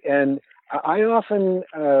 No, and I often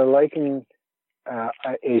liken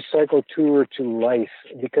a cycle tour to life,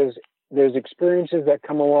 because there's experiences that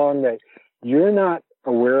come along that you're not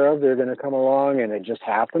aware of. They're going to come along, and it just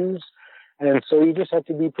happens. And so you just have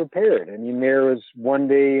to be prepared. I mean, there was one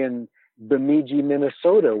day in Bemidji,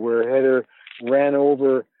 Minnesota, where Heather ran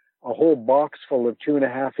over a whole box full of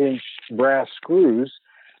 2.5-inch brass screws,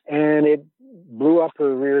 and it blew up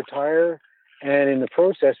her rear tire. And in the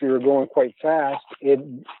process, we were going quite fast. It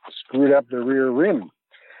screwed up the rear rim.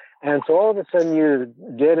 And so all of a sudden you're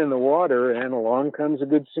dead in the water, and along comes a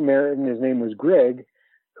good Samaritan. His name was Greg,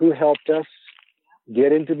 who helped us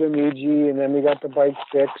get into Bemidji, and then we got the bike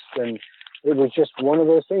fixed. And it was just one of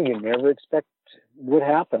those things you never expect would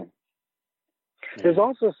happen. There's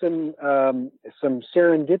also some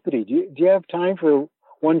serendipity. Do you have time for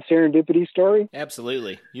one serendipity story?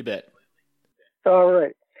 Absolutely. You bet. All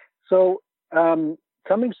right. So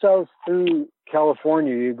coming south through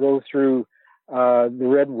California, you go through the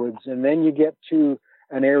Redwoods, and then you get to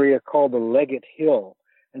an area called the Leggett Hill.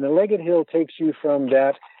 And the Leggett Hill takes you from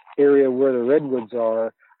that area where the Redwoods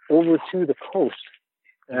are over to the coast.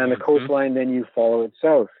 And the coastline, then you follow it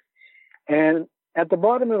south. And at the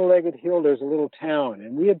bottom of the Leggett Hill, there's a little town.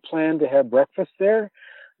 And we had planned to have breakfast there,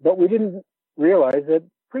 but we didn't realize that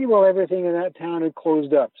pretty well everything in that town had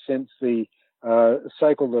closed up since the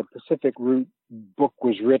Cycle the Pacific Route book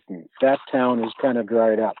was written. That town is kind of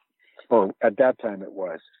dried up. Or at that time it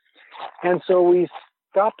was. And so we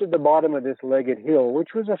stopped at the bottom of this Leggett Hill,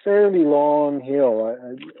 which was a fairly long hill.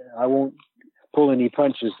 I won't pull any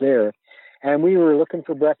punches there. And we were looking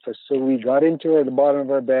for breakfast. So we got into the bottom of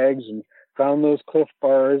our bags and found those Cliff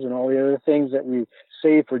Bars and all the other things that we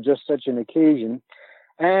save for just such an occasion.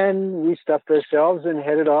 And we stuffed ourselves and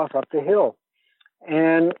headed off up the hill.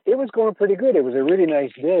 And it was going pretty good. It was a really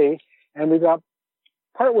nice day. And we got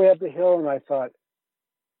partway up the hill, and I thought,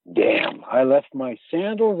 damn, I left my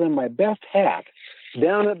sandals and my best hat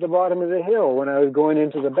down at the bottom of the hill when I was going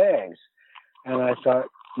into the bags. And I thought,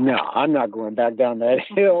 no, I'm not going back down that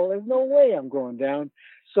hill. There's no way I'm going down.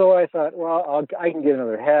 So I thought, well, I can get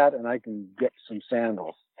another hat and I can get some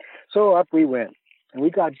sandals. So up we went. And we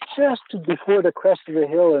got just before the crest of the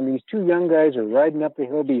hill, and these two young guys are riding up the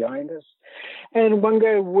hill behind us. And one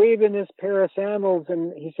guy waving his pair of sandals,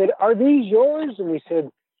 and he said, "Are these yours?" And we said,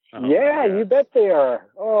 "Yeah, you bet they are."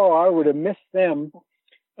 Oh, I would have missed them.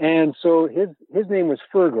 And so his name was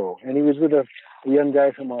Fergo, and he was with a young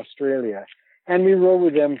guy from Australia. And we rode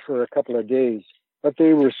with them for a couple of days. But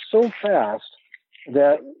they were so fast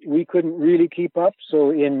that we couldn't really keep up.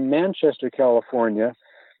 So in Manchester, California,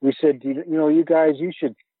 we said, you guys, you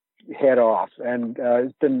should head off. And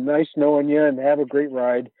it's been nice knowing you, and have a great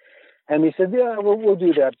ride. And they said, yeah, we'll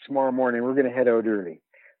do that tomorrow morning. We're going to head out early.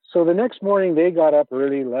 So the next morning they got up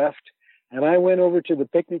early, left, and I went over to the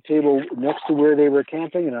picnic table next to where they were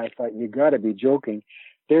camping, and I thought, you got to be joking.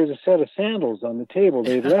 There's a set of sandals on the table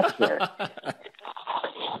they left there.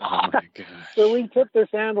 Oh my gosh. So we took the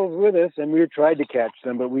sandals with us, and we tried to catch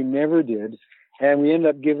them, but we never did. And we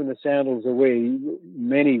ended up giving the sandals away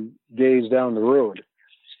many days down the road.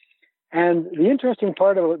 And the interesting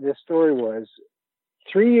part of this story was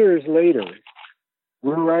 3 years later,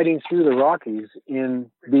 we're riding through the Rockies in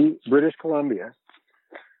British Columbia,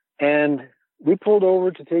 and we pulled over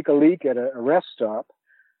to take a leak at a rest stop.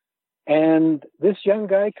 And this young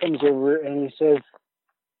guy comes over and he says,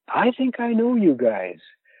 I think I know you guys.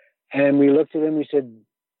 And we looked at him. We said,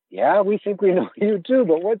 yeah, we think we know you too,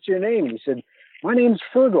 but what's your name? He said, my name's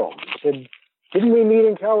Fergal. He said, didn't we meet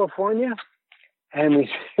in California? And we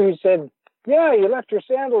said, yeah, you left your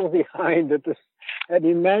sandals behind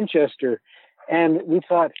in Manchester. And we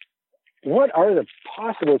thought, what are the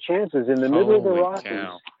possible chances in the middle of the Rockies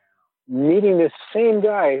meeting this same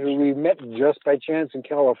guy who we met just by chance in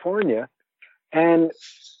California? And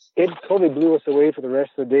it totally blew us away for the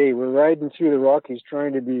rest of the day. We're riding through the Rockies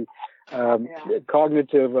trying to be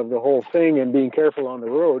cognitive of the whole thing and being careful on the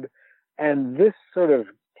road. And this sort of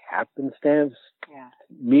happenstance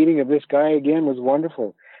meeting of this guy again was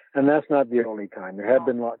wonderful. And that's not the only time. There have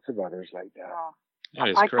been lots of others like that. That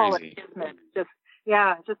is I crazy. call it kismet.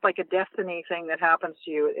 Just like a destiny thing that happens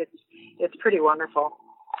to you. It's pretty wonderful.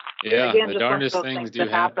 Yeah, again, the darndest things do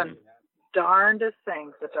happen. The darndest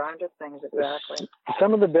things, exactly.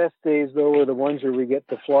 Some of the best days, though, are the ones where we get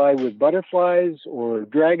to fly with butterflies or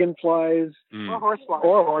dragonflies. Or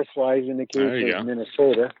horseflies in the case of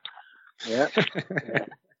Minnesota. Yeah.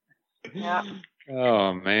 Yeah.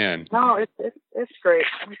 Oh man. No, it's great.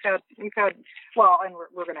 We've had well, and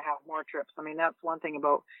we're going to have more trips. I mean, that's one thing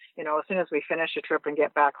about, as soon as we finish a trip and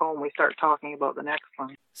get back home, we start talking about the next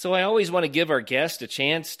one. So I always want to give our guests a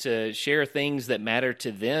chance to share things that matter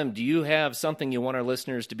to them. Do you have something you want our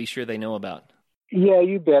listeners to be sure they know about? Yeah,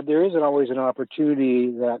 you bet. There isn't always an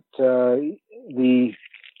opportunity that the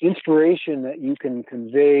inspiration that you can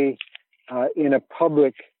convey in a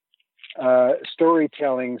public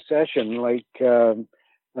storytelling session like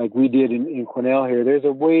we did in Quesnel here. There's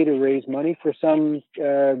a way to raise money for some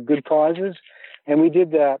good causes, and we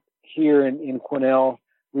did that here in Quesnel.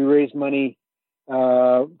 We raised money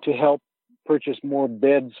to help purchase more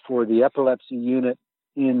beds for the epilepsy unit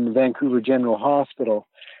in Vancouver General Hospital.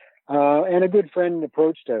 And a good friend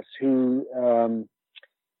approached us who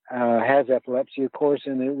has epilepsy, of course,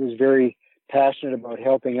 and it was very passionate about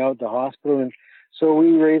helping out the hospital. And so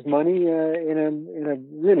we raised money in a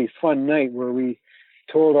really fun night where we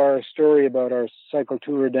told our story about our cycle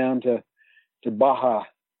tour down to Baja.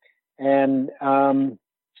 And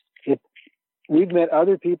we've met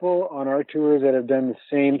other people on our tours that have done the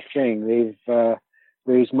same thing. They've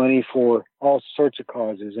raised money for all sorts of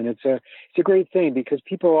causes, and it's a great thing because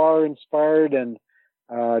people are inspired and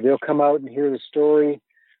they'll come out and hear the story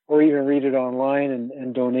or even read it online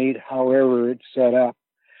and donate however it's set up.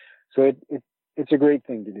 So it's a great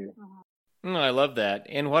thing to do. I love that.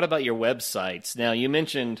 And what about your websites? Now, you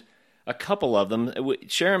mentioned a couple of them.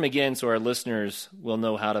 Share them again so our listeners will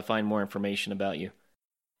know how to find more information about you.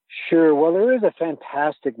 Sure. Well, there is a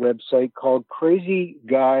fantastic website called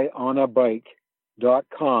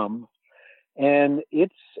crazyguyonabike.com, and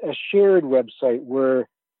it's a shared website where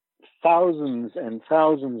thousands and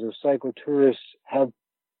thousands of cyclotourists have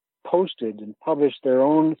posted and published their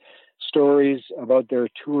own stories about their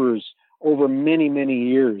tours over many, many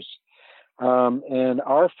years. And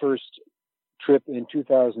our first trip in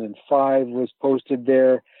 2005 was posted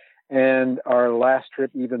there, and our last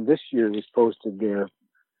trip even this year was posted there.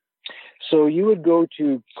 So you would go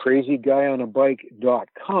to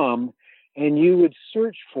crazyguyonabike.com and you would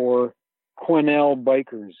search for Quesnel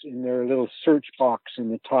Bikers in their little search box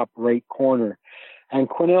in the top right corner. And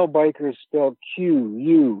Quesnel Bikers spelled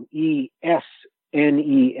Quuesnel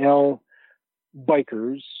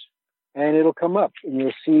Bikers, and it'll come up and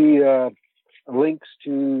you'll see links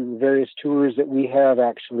to various tours that we have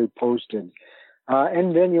actually posted.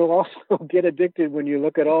 And then you'll also get addicted when you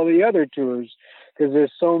look at all the other tours because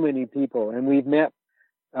there's so many people. And we've met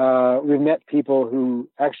people who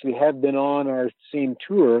actually have been on our same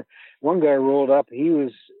tour. One guy rolled up. He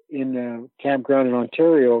was in a campground in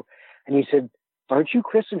Ontario, and he said, "Aren't you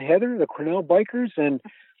Chris and Heather, the Quesnel Bikers?" And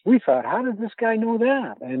we thought, how does this guy know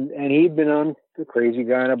that? And he'd been on the Crazy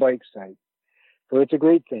Guy on a Bike site. So it's a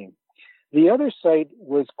great thing. The other site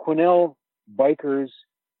was Quesnel Bikers,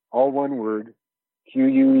 all one word,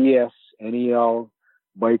 Quuesnel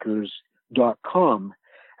Bikers.com.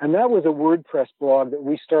 And that was a WordPress blog that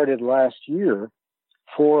we started last year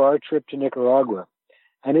for our trip to Nicaragua.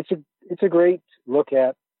 And it's a great look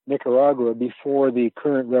at Nicaragua before the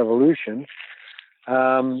current revolution.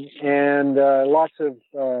 And lots of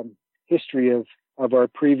history of our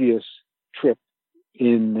previous trip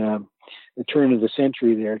in the turn of the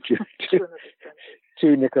century there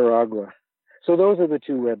to Nicaragua. So those are the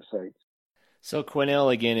two websites. So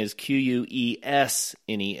Quesnel, again, is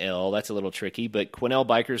Quuesnel. That's a little tricky, but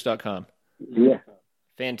QuesnelBikers.com. Yeah.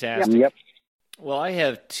 Fantastic. Yep. Well, I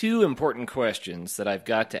have two important questions that I've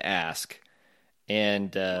got to ask.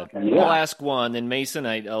 And I'll ask one, then Mason,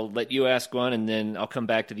 I'll let you ask one, and then I'll come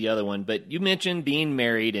back to the other one. But you mentioned being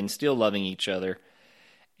married and still loving each other.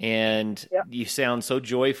 And you sound so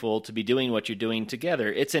joyful to be doing what you're doing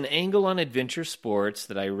together. It's an angle on adventure sports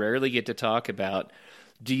that I rarely get to talk about.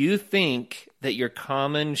 Do you think that your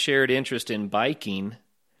common shared interest in biking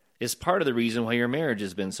is part of the reason why your marriage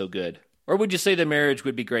has been so good? Or would you say the marriage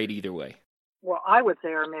would be great either way? Well, I would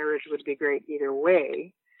say our marriage would be great either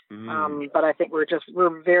way. But I think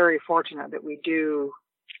we're very fortunate that we do,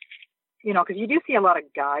 because you do see a lot of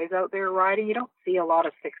guys out there riding. You don't see a lot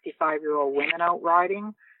of 65-year-old women out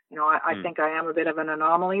riding. I think I am a bit of an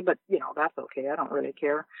anomaly, but, that's okay. I don't really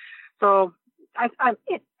care. So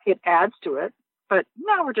it adds to it, but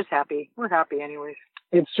no, we're just happy. We're happy anyways.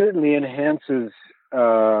 It certainly enhances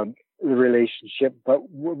the relationship,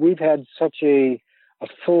 but we've had such a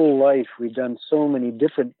full life. We've done so many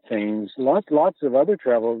different things, lots of other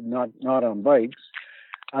travel, not on bikes.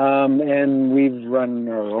 And we've run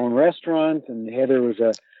our own restaurant, and Heather was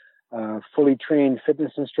a fully trained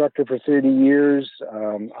fitness instructor for 30 years.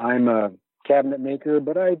 I'm a cabinet maker,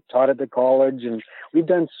 but I taught at the college, and we've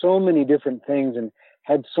done so many different things and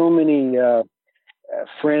had so many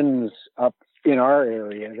friends up in our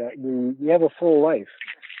area that we have a full life.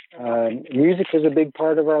 Music is a big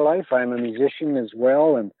part of our life. I'm a musician as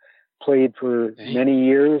well and played for many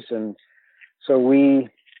years. And so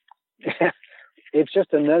it's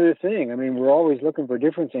just another thing. I mean, we're always looking for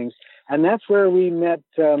different things. And that's where we met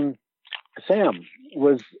Sam,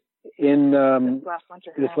 was in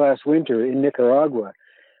this last winter in Nicaragua.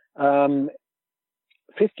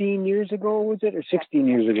 15 years ago, was it, or 16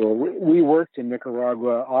 years ago? We worked in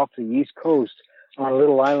Nicaragua off the East Coast on a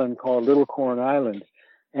little island called Little Corn Island.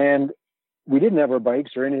 And we didn't have our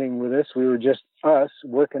bikes or anything with us. We were just us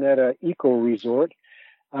working at an eco resort.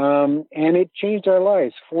 And it changed our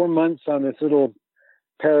lives. 4 months on this little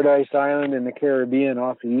paradise island in the Caribbean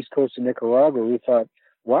off the East Coast of Nicaragua. We thought,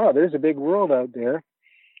 wow, there's a big world out there.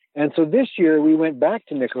 And so this year we went back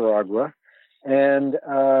to Nicaragua, and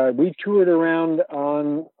we toured around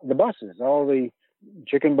on the buses, all the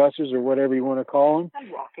chicken buses or whatever you want to call them.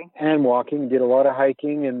 And walking. Did a lot of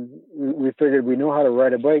hiking, and we figured we know how to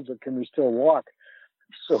ride a bike, but can we still walk?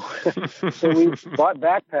 So we bought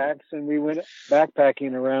backpacks, and we went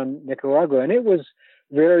backpacking around Nicaragua, and it was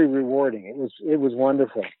very rewarding. It was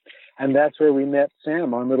wonderful. And that's where we met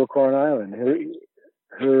Sam on Little Corn Island.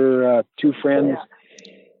 Her two friends,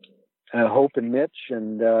 Hope and Mitch,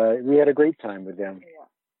 and we had a great time with them.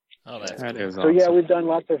 Oh, that is so awesome. Yeah, we've done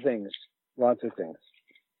lots of things.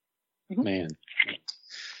 Man.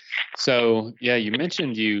 So yeah, you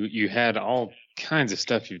mentioned you had all kinds of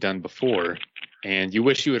stuff you've done before, and you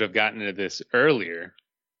wish you would have gotten into this earlier.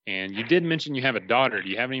 And you did mention you have a daughter. Do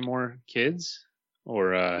you have any more kids?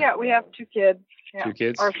 Or yeah, we have 2 kids. Yeah. 2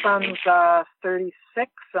 kids? Our son's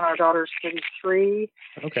 36 and our daughter's 33.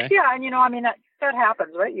 Okay. Yeah, and that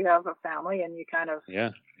happens, right? You have a family and you kind of...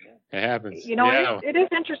 Yeah, it happens. It is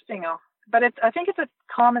interesting, though. But I think it's a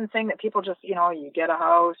common thing that people just, you get a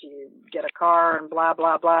house, you get a car, and blah,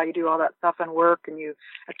 blah, blah. You do all that stuff and work, and you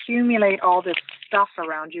accumulate all this stuff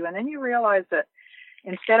around you. And then you realize that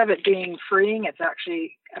instead of it being freeing, it's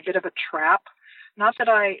actually a bit of a trap. Not that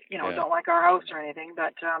I, don't like our house or anything,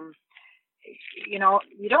 but, you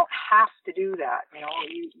don't have to do that.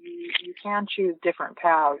 You can choose different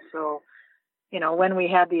paths. So, when we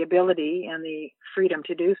had the ability and the freedom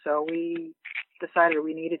to do so, we decided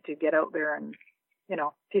we needed to get out there and,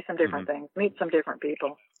 see some different things, meet some different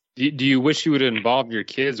people. Do you wish you would involve your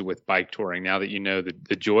kids with bike touring now that you know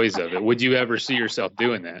the joys of it? Would you ever see yourself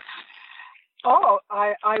doing that? Oh,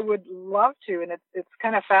 I would love to, and it's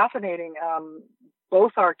kind of fascinating.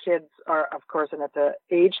 Both our kids are, of course, and it's an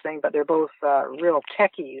age thing, but they're both real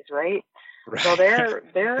techies, right? So they're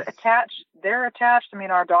attached. I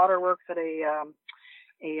mean, our daughter works at a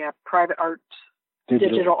private art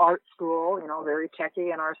digital art school, very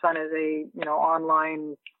techie, and our son is a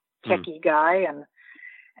online techie guy,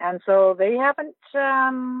 and so they haven't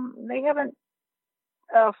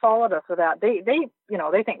followed us with that. They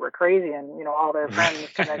think we're crazy, and all their friends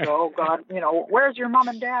kind of go, oh God, where's your mom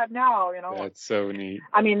and dad now? That's so neat.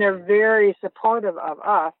 I mean, they're very supportive of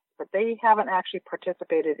us, but they haven't actually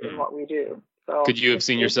participated in what we do. So could you have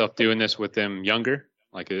seen yourself doing this with them younger,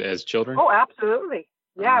 like as children? Oh, absolutely.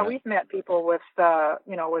 Yeah, we've met people with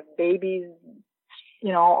with babies,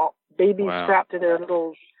 Wow. strapped to their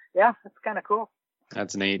little. Yeah, it's kind of cool.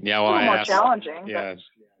 That's neat. Yeah, well, a little more challenging. Yeah.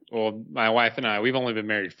 Well, my wife and I, we've only been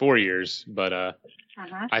married 4 years, but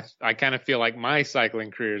I kind of feel like my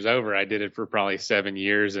cycling career is over. I did it for probably 7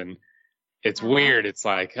 years, and it's weird. It's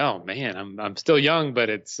like, oh man, I'm still young, but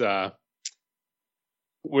it's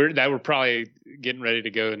we're probably getting ready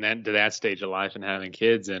to go to that stage of life and having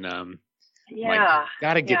kids, and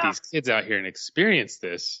got to get these kids out here and experience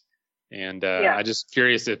this. And I'm just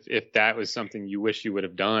curious if that was something you wish you would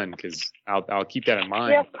have done, because I'll keep that in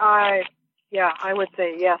mind. Yes, I would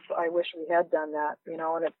say yes. I wish we had done that. And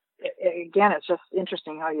again, it's just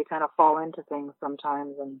interesting how you kind of fall into things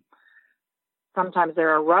sometimes, and sometimes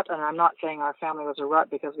they're a rut. And I'm not saying our family was a rut,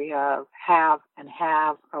 because we have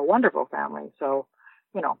a wonderful family. So,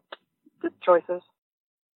 good choices.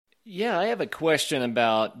 Yeah, I have a question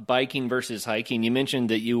about biking versus hiking. You mentioned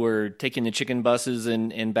that you were taking the chicken buses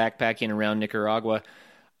and backpacking around Nicaragua.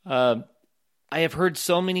 I have heard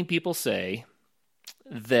so many people say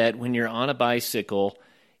that when you're on a bicycle,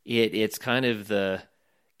 it's kind of the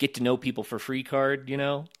get to know people for free card,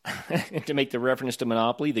 to make the reference to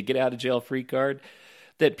Monopoly, the get out of jail free card,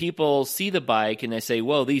 that people see the bike and they say,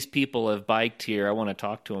 well, these people have biked here. I want to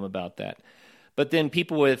talk to them about that. But then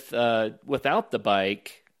people without the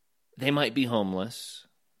bike, they might be homeless.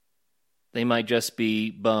 They might just be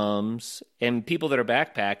bums. And people that are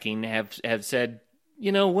backpacking have said,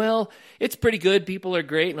 well, it's pretty good. People are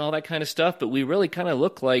great and all that kind of stuff, but we really kind of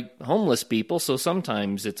look like homeless people, so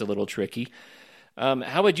sometimes it's a little tricky.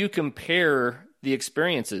 How would you compare the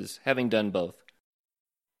experiences, having done both?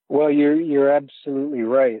 Well, you're absolutely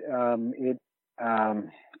right.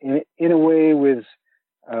 In a way, with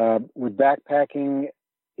backpacking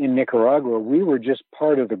in Nicaragua, we were just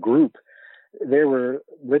part of the group. There were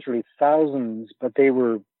literally thousands, but they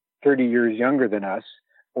were 30 years younger than us,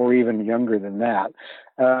 or even younger than that.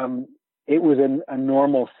 It was a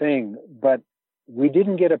normal thing, but we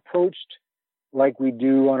didn't get approached like we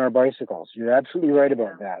do on our bicycles. You're absolutely right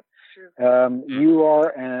about that. Sure. You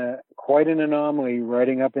are quite an anomaly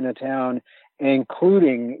riding up in a town,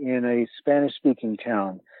 including in a Spanish-speaking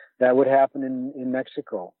town. That would happen in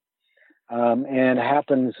Mexico. And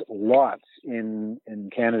happens lots in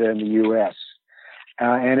Canada and the U.S.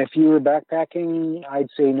 And if you were backpacking, I'd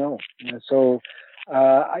say no. So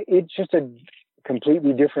it's just a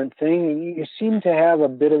completely different thing. You seem to have a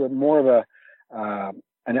bit of more of a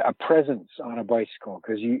presence on a bicycle,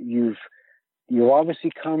 because you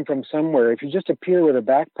obviously come from somewhere. If you just appear with a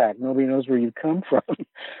backpack, nobody knows where you come from.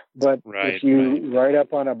 But if you ride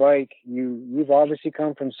up on a bike, you've obviously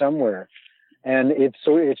come from somewhere, and it's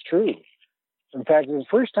true. In fact, the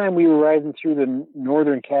first time we were riding through the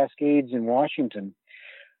Northern Cascades in Washington,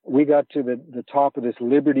 we got to the top of this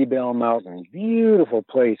Liberty Bell Mountain. Beautiful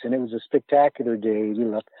place, and it was a spectacular day. We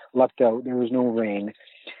lucked out. There was no rain.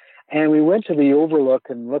 And we went to the overlook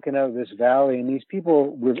and looking out of this valley, and these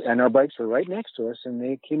people and our bikes were right next to us, and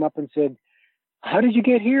they came up and said, "How did you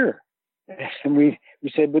get here?" And we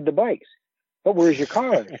said, "With the bikes." "But where's your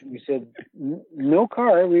car?" We said, "No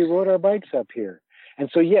car. We rode our bikes up here." And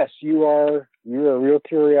so, yes, you're a real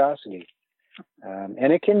curiosity.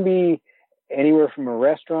 And it can be anywhere from a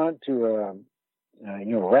restaurant to a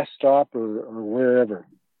rest stop or wherever.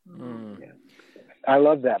 Yeah. I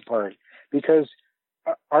love that part, because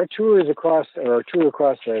our tour across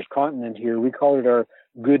the continent here, we call it our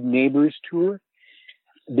Good Neighbors Tour,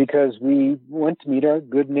 because we went to meet our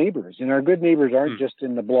good neighbors. And our good neighbors aren't just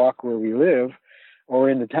in the block where we live, or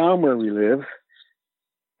in the town where we live,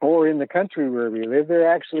 or in the country where we live.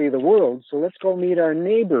 They're actually the world. So let's go meet our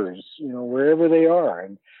neighbors, wherever they are.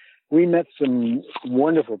 And we met some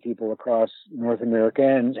wonderful people across North America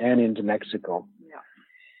and into Mexico. Yeah.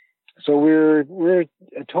 So we're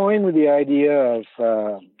toying with the idea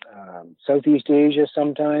of Southeast Asia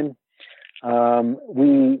sometime.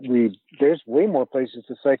 There's way more places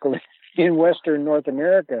to cycle in Western North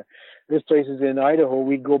America. There's places in Idaho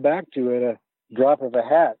we'd go back to at a drop of a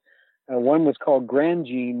hat. One was called Grand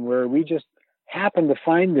Jean, where we just happened to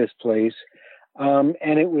find this place.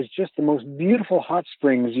 And it was just the most beautiful hot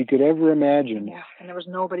springs you could ever imagine. Yeah, and there was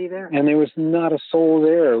nobody there. And there was not a soul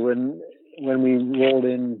there when we rolled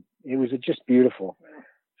in. It was just beautiful.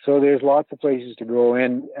 So there's lots of places to go.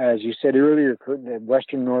 And as you said earlier,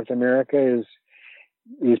 Western North America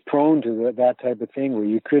is prone to that type of thing, where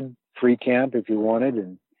you could free camp if you wanted.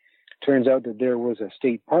 And it turns out that there was a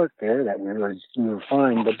state park there that we were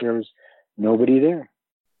fine, but there was nobody there.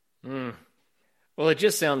 Well, it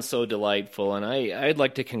just sounds so delightful, and I'd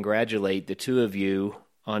like to congratulate the two of you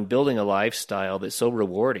on building a lifestyle that's so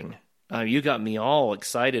rewarding. You got me all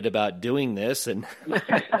excited about doing this, and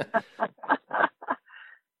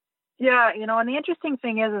yeah, and the interesting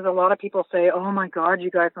thing is a lot of people say, "Oh my God,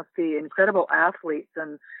 you guys must be incredible athletes,"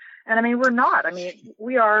 and I mean, we're not. I mean,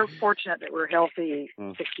 we are fortunate that we're healthy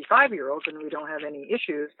 65-year-olds and we don't have any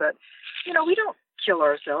issues, but we don't kill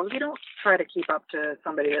ourselves. We don't try to keep up to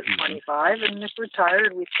somebody that's 25, and if we're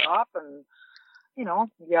tired, we stop. And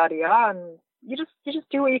yada yada, and you just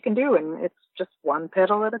do what you can do, and it's just one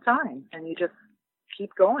pedal at a time, and you just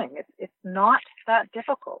keep going. It's not that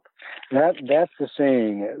difficult. That's the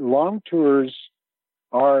saying. Long tours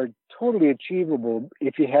are totally achievable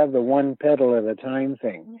if you have the one pedal at a time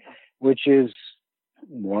thing, which is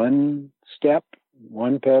one step,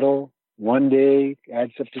 one pedal, one day,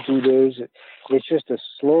 adds up to 2 days. It's just a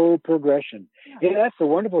slow progression. Yeah, that's the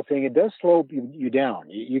wonderful thing. It does slow you down.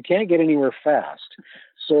 You can't get anywhere fast.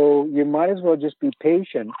 So you might as well just be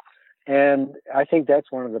patient. And I think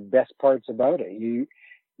that's one of the best parts about it. You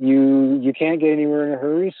can't get anywhere in a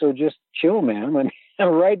hurry, so just chill, man,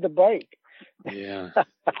 and ride the bike. Yeah.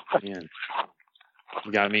 Man.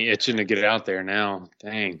 You got me itching to get out there now.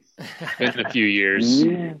 Dang. It's been a few years.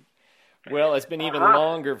 Yeah. Well, it's been even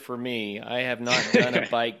longer for me. I have not done a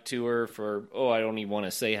bike tour for, I don't even want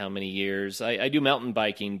to say how many years. I do mountain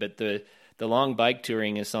biking, but the long bike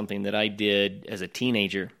touring is something that I did as a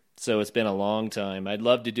teenager. So it's been a long time. I'd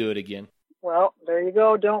love to do it again. Well, there you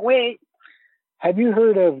go. Don't wait. Have you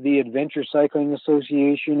heard of the Adventure Cycling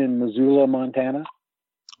Association in Missoula, Montana?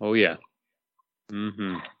 Oh, yeah.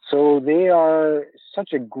 Mm-hmm. So they are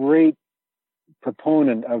such a great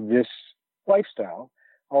proponent of this lifestyle,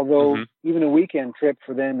 although even a weekend trip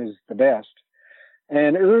for them is the best.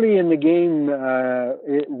 And early in the game,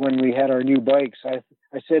 when we had our new bikes, I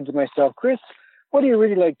said to myself, Chris, what do you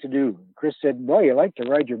really like to do? Chris said, well, you like to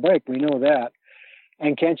ride your bike. We know that.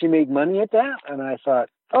 And can't you make money at that? And I thought,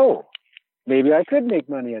 maybe I could make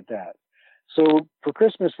money at that. So for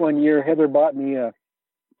Christmas one year, Heather bought me a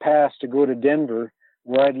pass to go to Denver,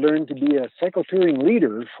 where I'd learned to be a cycle touring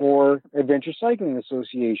leader for Adventure Cycling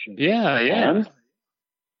Association. Yeah. And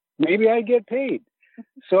maybe I'd get paid.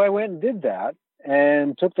 So I went and did that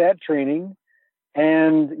and took that training.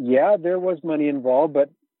 And there was money involved, but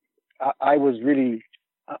I was really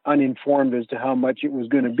uninformed as to how much it was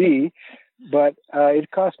going to be. But it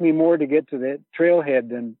cost me more to get to the trailhead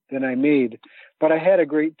than I made. But I had a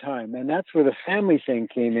great time. And that's where the family thing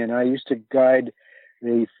came in. I used to guide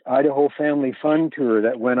the Idaho Family Fun Tour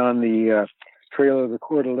that went on the Trail of the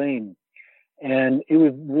Coeur d'Alene. And it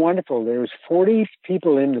was wonderful. There was 40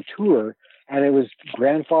 people in the tour, and it was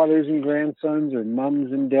grandfathers and grandsons, or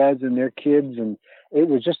mums and dads and their kids. And it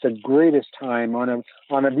was just the greatest time on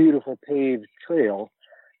a beautiful paved trail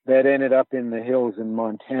that ended up in the hills in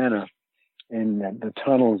Montana, in the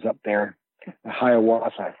tunnels up there, the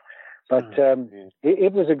Hiawatha. But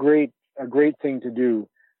it was a great thing to do.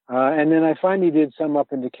 And then I finally did some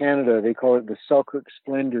up into Canada. They call it the Selkirk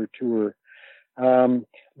Splendor Tour.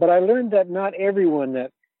 But I learned that not everyone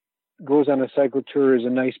that goes on a cycle tour is a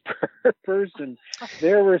nice person.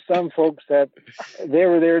 There were some folks that they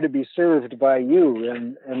were there to be served by you,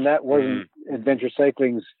 and that wasn't adventure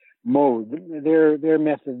cycling's mode. Their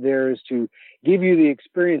method there is to give you the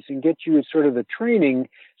experience and get you sort of the training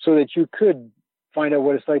so that you could find out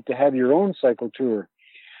what it's like to have your own cycle tour.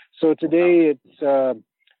 So today it's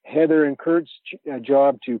Heather and Kurt's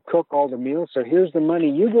job to cook all the meals. So here's the money.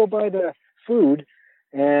 You go buy the food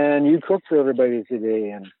and you cook for everybody today.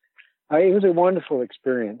 And it was a wonderful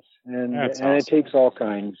experience. And awesome. It takes all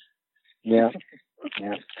kinds. Yeah.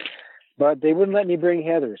 But they wouldn't let me bring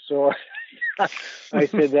Heather. So I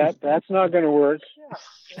said, that's not going to work.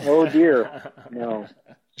 Oh, dear. No.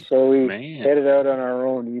 So we headed out on our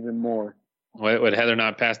own even more. Would Heather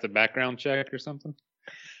not pass the background check or something?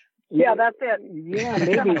 Yeah, that's it. Yeah,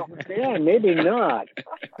 maybe. Yeah, maybe not.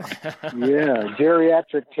 Yeah,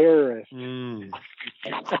 geriatric terrorist.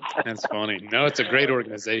 That's funny. No, it's a great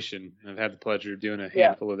organization. I've had the pleasure of doing a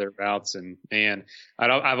handful of their routes, and man,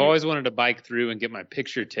 I've always wanted to bike through and get my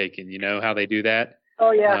picture taken. You know how they do that?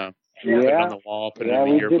 Oh yeah. Put it on the wall, put it in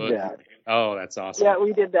the yearbook. That. Oh, that's awesome. Yeah,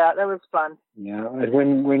 we did that. That was fun. Yeah,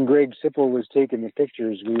 when Greg Sipple was taking the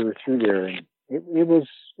pictures, we were through there, and it was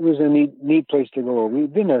a neat place to go.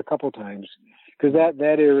 We've been there a couple times because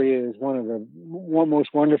that area is one of the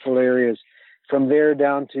most wonderful areas. From there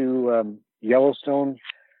down to Yellowstone,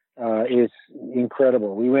 it's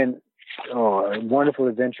incredible. We went a wonderful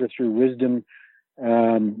adventure through Wisdom,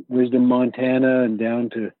 Montana, and down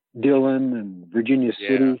to Dillon and Virginia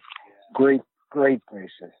City. Great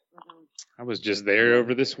places. I was just there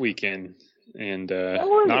over this weekend, and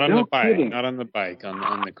not on the bike,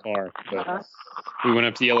 on the car. But we went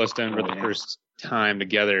up to Yellowstone for the first time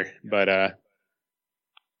together, but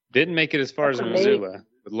didn't make it as far as Missoula.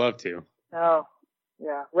 Would love to. Oh,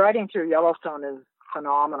 yeah. Riding through Yellowstone is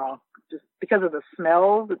phenomenal. Just because of the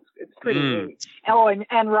smells, it's pretty neat. Oh,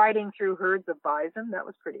 and riding through herds of bison, that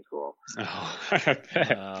was pretty cool. Oh, I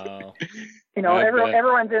bet. You know,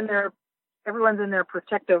 everyone's in their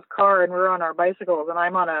protective car, and we're on our bicycles, and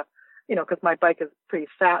I'm on a because my bike is pretty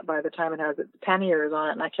fat by the time it has its panniers on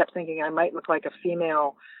it, and I kept thinking I might look like a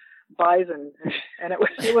female bison, and it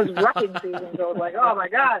was rutting season, so I was like, oh my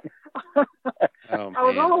God. I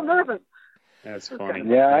was a little nervous. That's funny.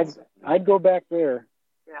 Yeah, I'd go back there.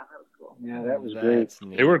 Yeah, that was cool. Yeah, that was great.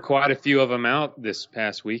 Neat. There were quite a few of them out this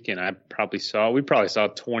past weekend. We probably saw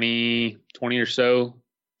 20 or so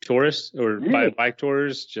tourists or bike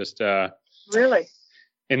tours just really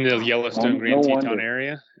in the Yellowstone Grand Teton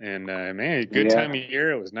area. And man, good time of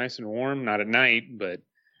year. It was nice and warm, not at night, but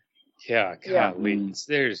golly,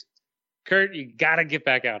 there's Kurt, you got to get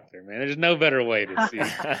back out there, man. There's no better way to see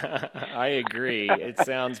it. I agree. It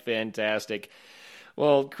sounds fantastic.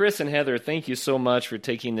 Well, Chris and Heather, thank you so much for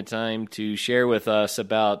taking the time to share with us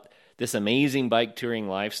about this amazing bike touring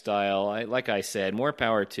lifestyle. Like I said, more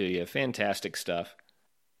power to you. Fantastic stuff.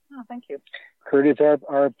 Oh, thank you. Kurt, it's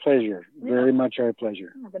our pleasure. Very much our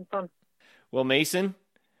pleasure. It's been fun. Well, Mason,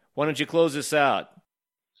 why don't you close us out?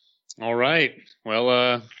 All right.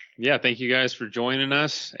 Well, thank you guys for joining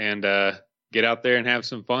us, and get out there and have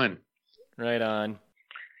some fun. Right on.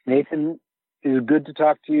 Nathan, it was good to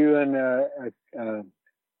talk to you, and it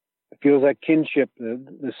feels like kinship.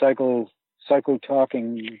 The cycle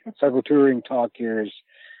touring talk here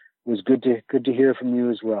was good to hear from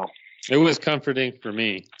you as well. It was comforting for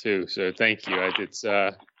me too, so thank you. It's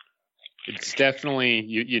definitely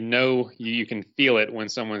you can feel it when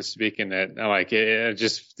someone's speaking that like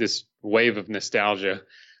just this wave of nostalgia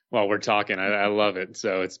while we're talking. I love it.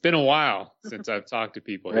 So it's been a while since I've talked to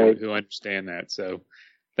people who understand that. So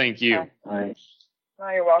thank you. All right. Oh,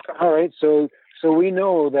 you're welcome. All right. So we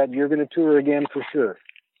know that you're going to tour again for sure.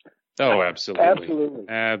 Oh, absolutely.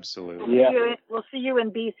 Yeah. We'll see you in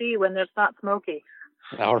BC when it's not smoky.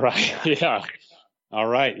 All right. Yeah. All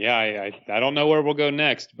right. Yeah. I don't know where we'll go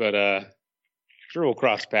next, but sure we'll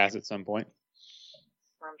cross paths at some point.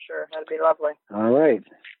 I'm sure that'd be lovely. All right.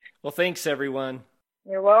 Well, thanks everyone.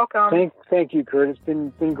 You're welcome. Thank you, Kurt. It's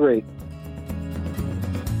been great.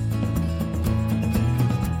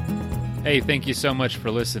 Hey, thank you so much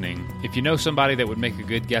for listening. If you know somebody that would make a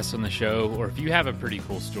good guest on the show, or if you have a pretty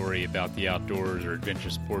cool story about the outdoors or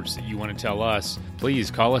adventure sports that you want to tell us,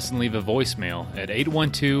 please call us and leave a voicemail at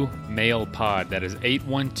 812-MAIL-POD. That is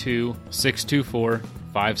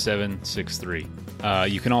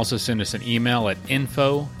 812-624-5763. You can also send us an email at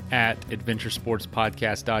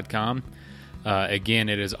info@adventuresportspodcast.com. Again,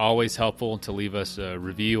 it is always helpful to leave us a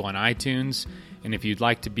review on iTunes. And if you'd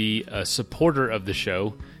like to be a supporter of the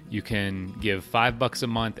show, you can give $5 a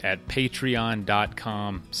month at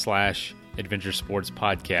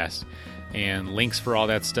patreon.com/adventuresportspodcast. And links for all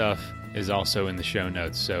that stuff is also in the show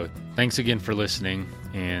notes. So thanks again for listening.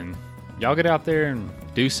 And y'all get out there and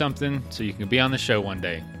do something so you can be on the show one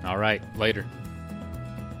day. All right, later.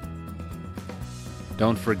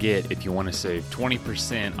 Don't forget, if you want to save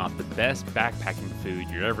 20% off the best backpacking food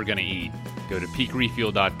you're ever going to eat, go to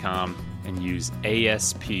peakrefuel.com and use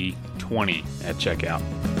ASP20 at checkout.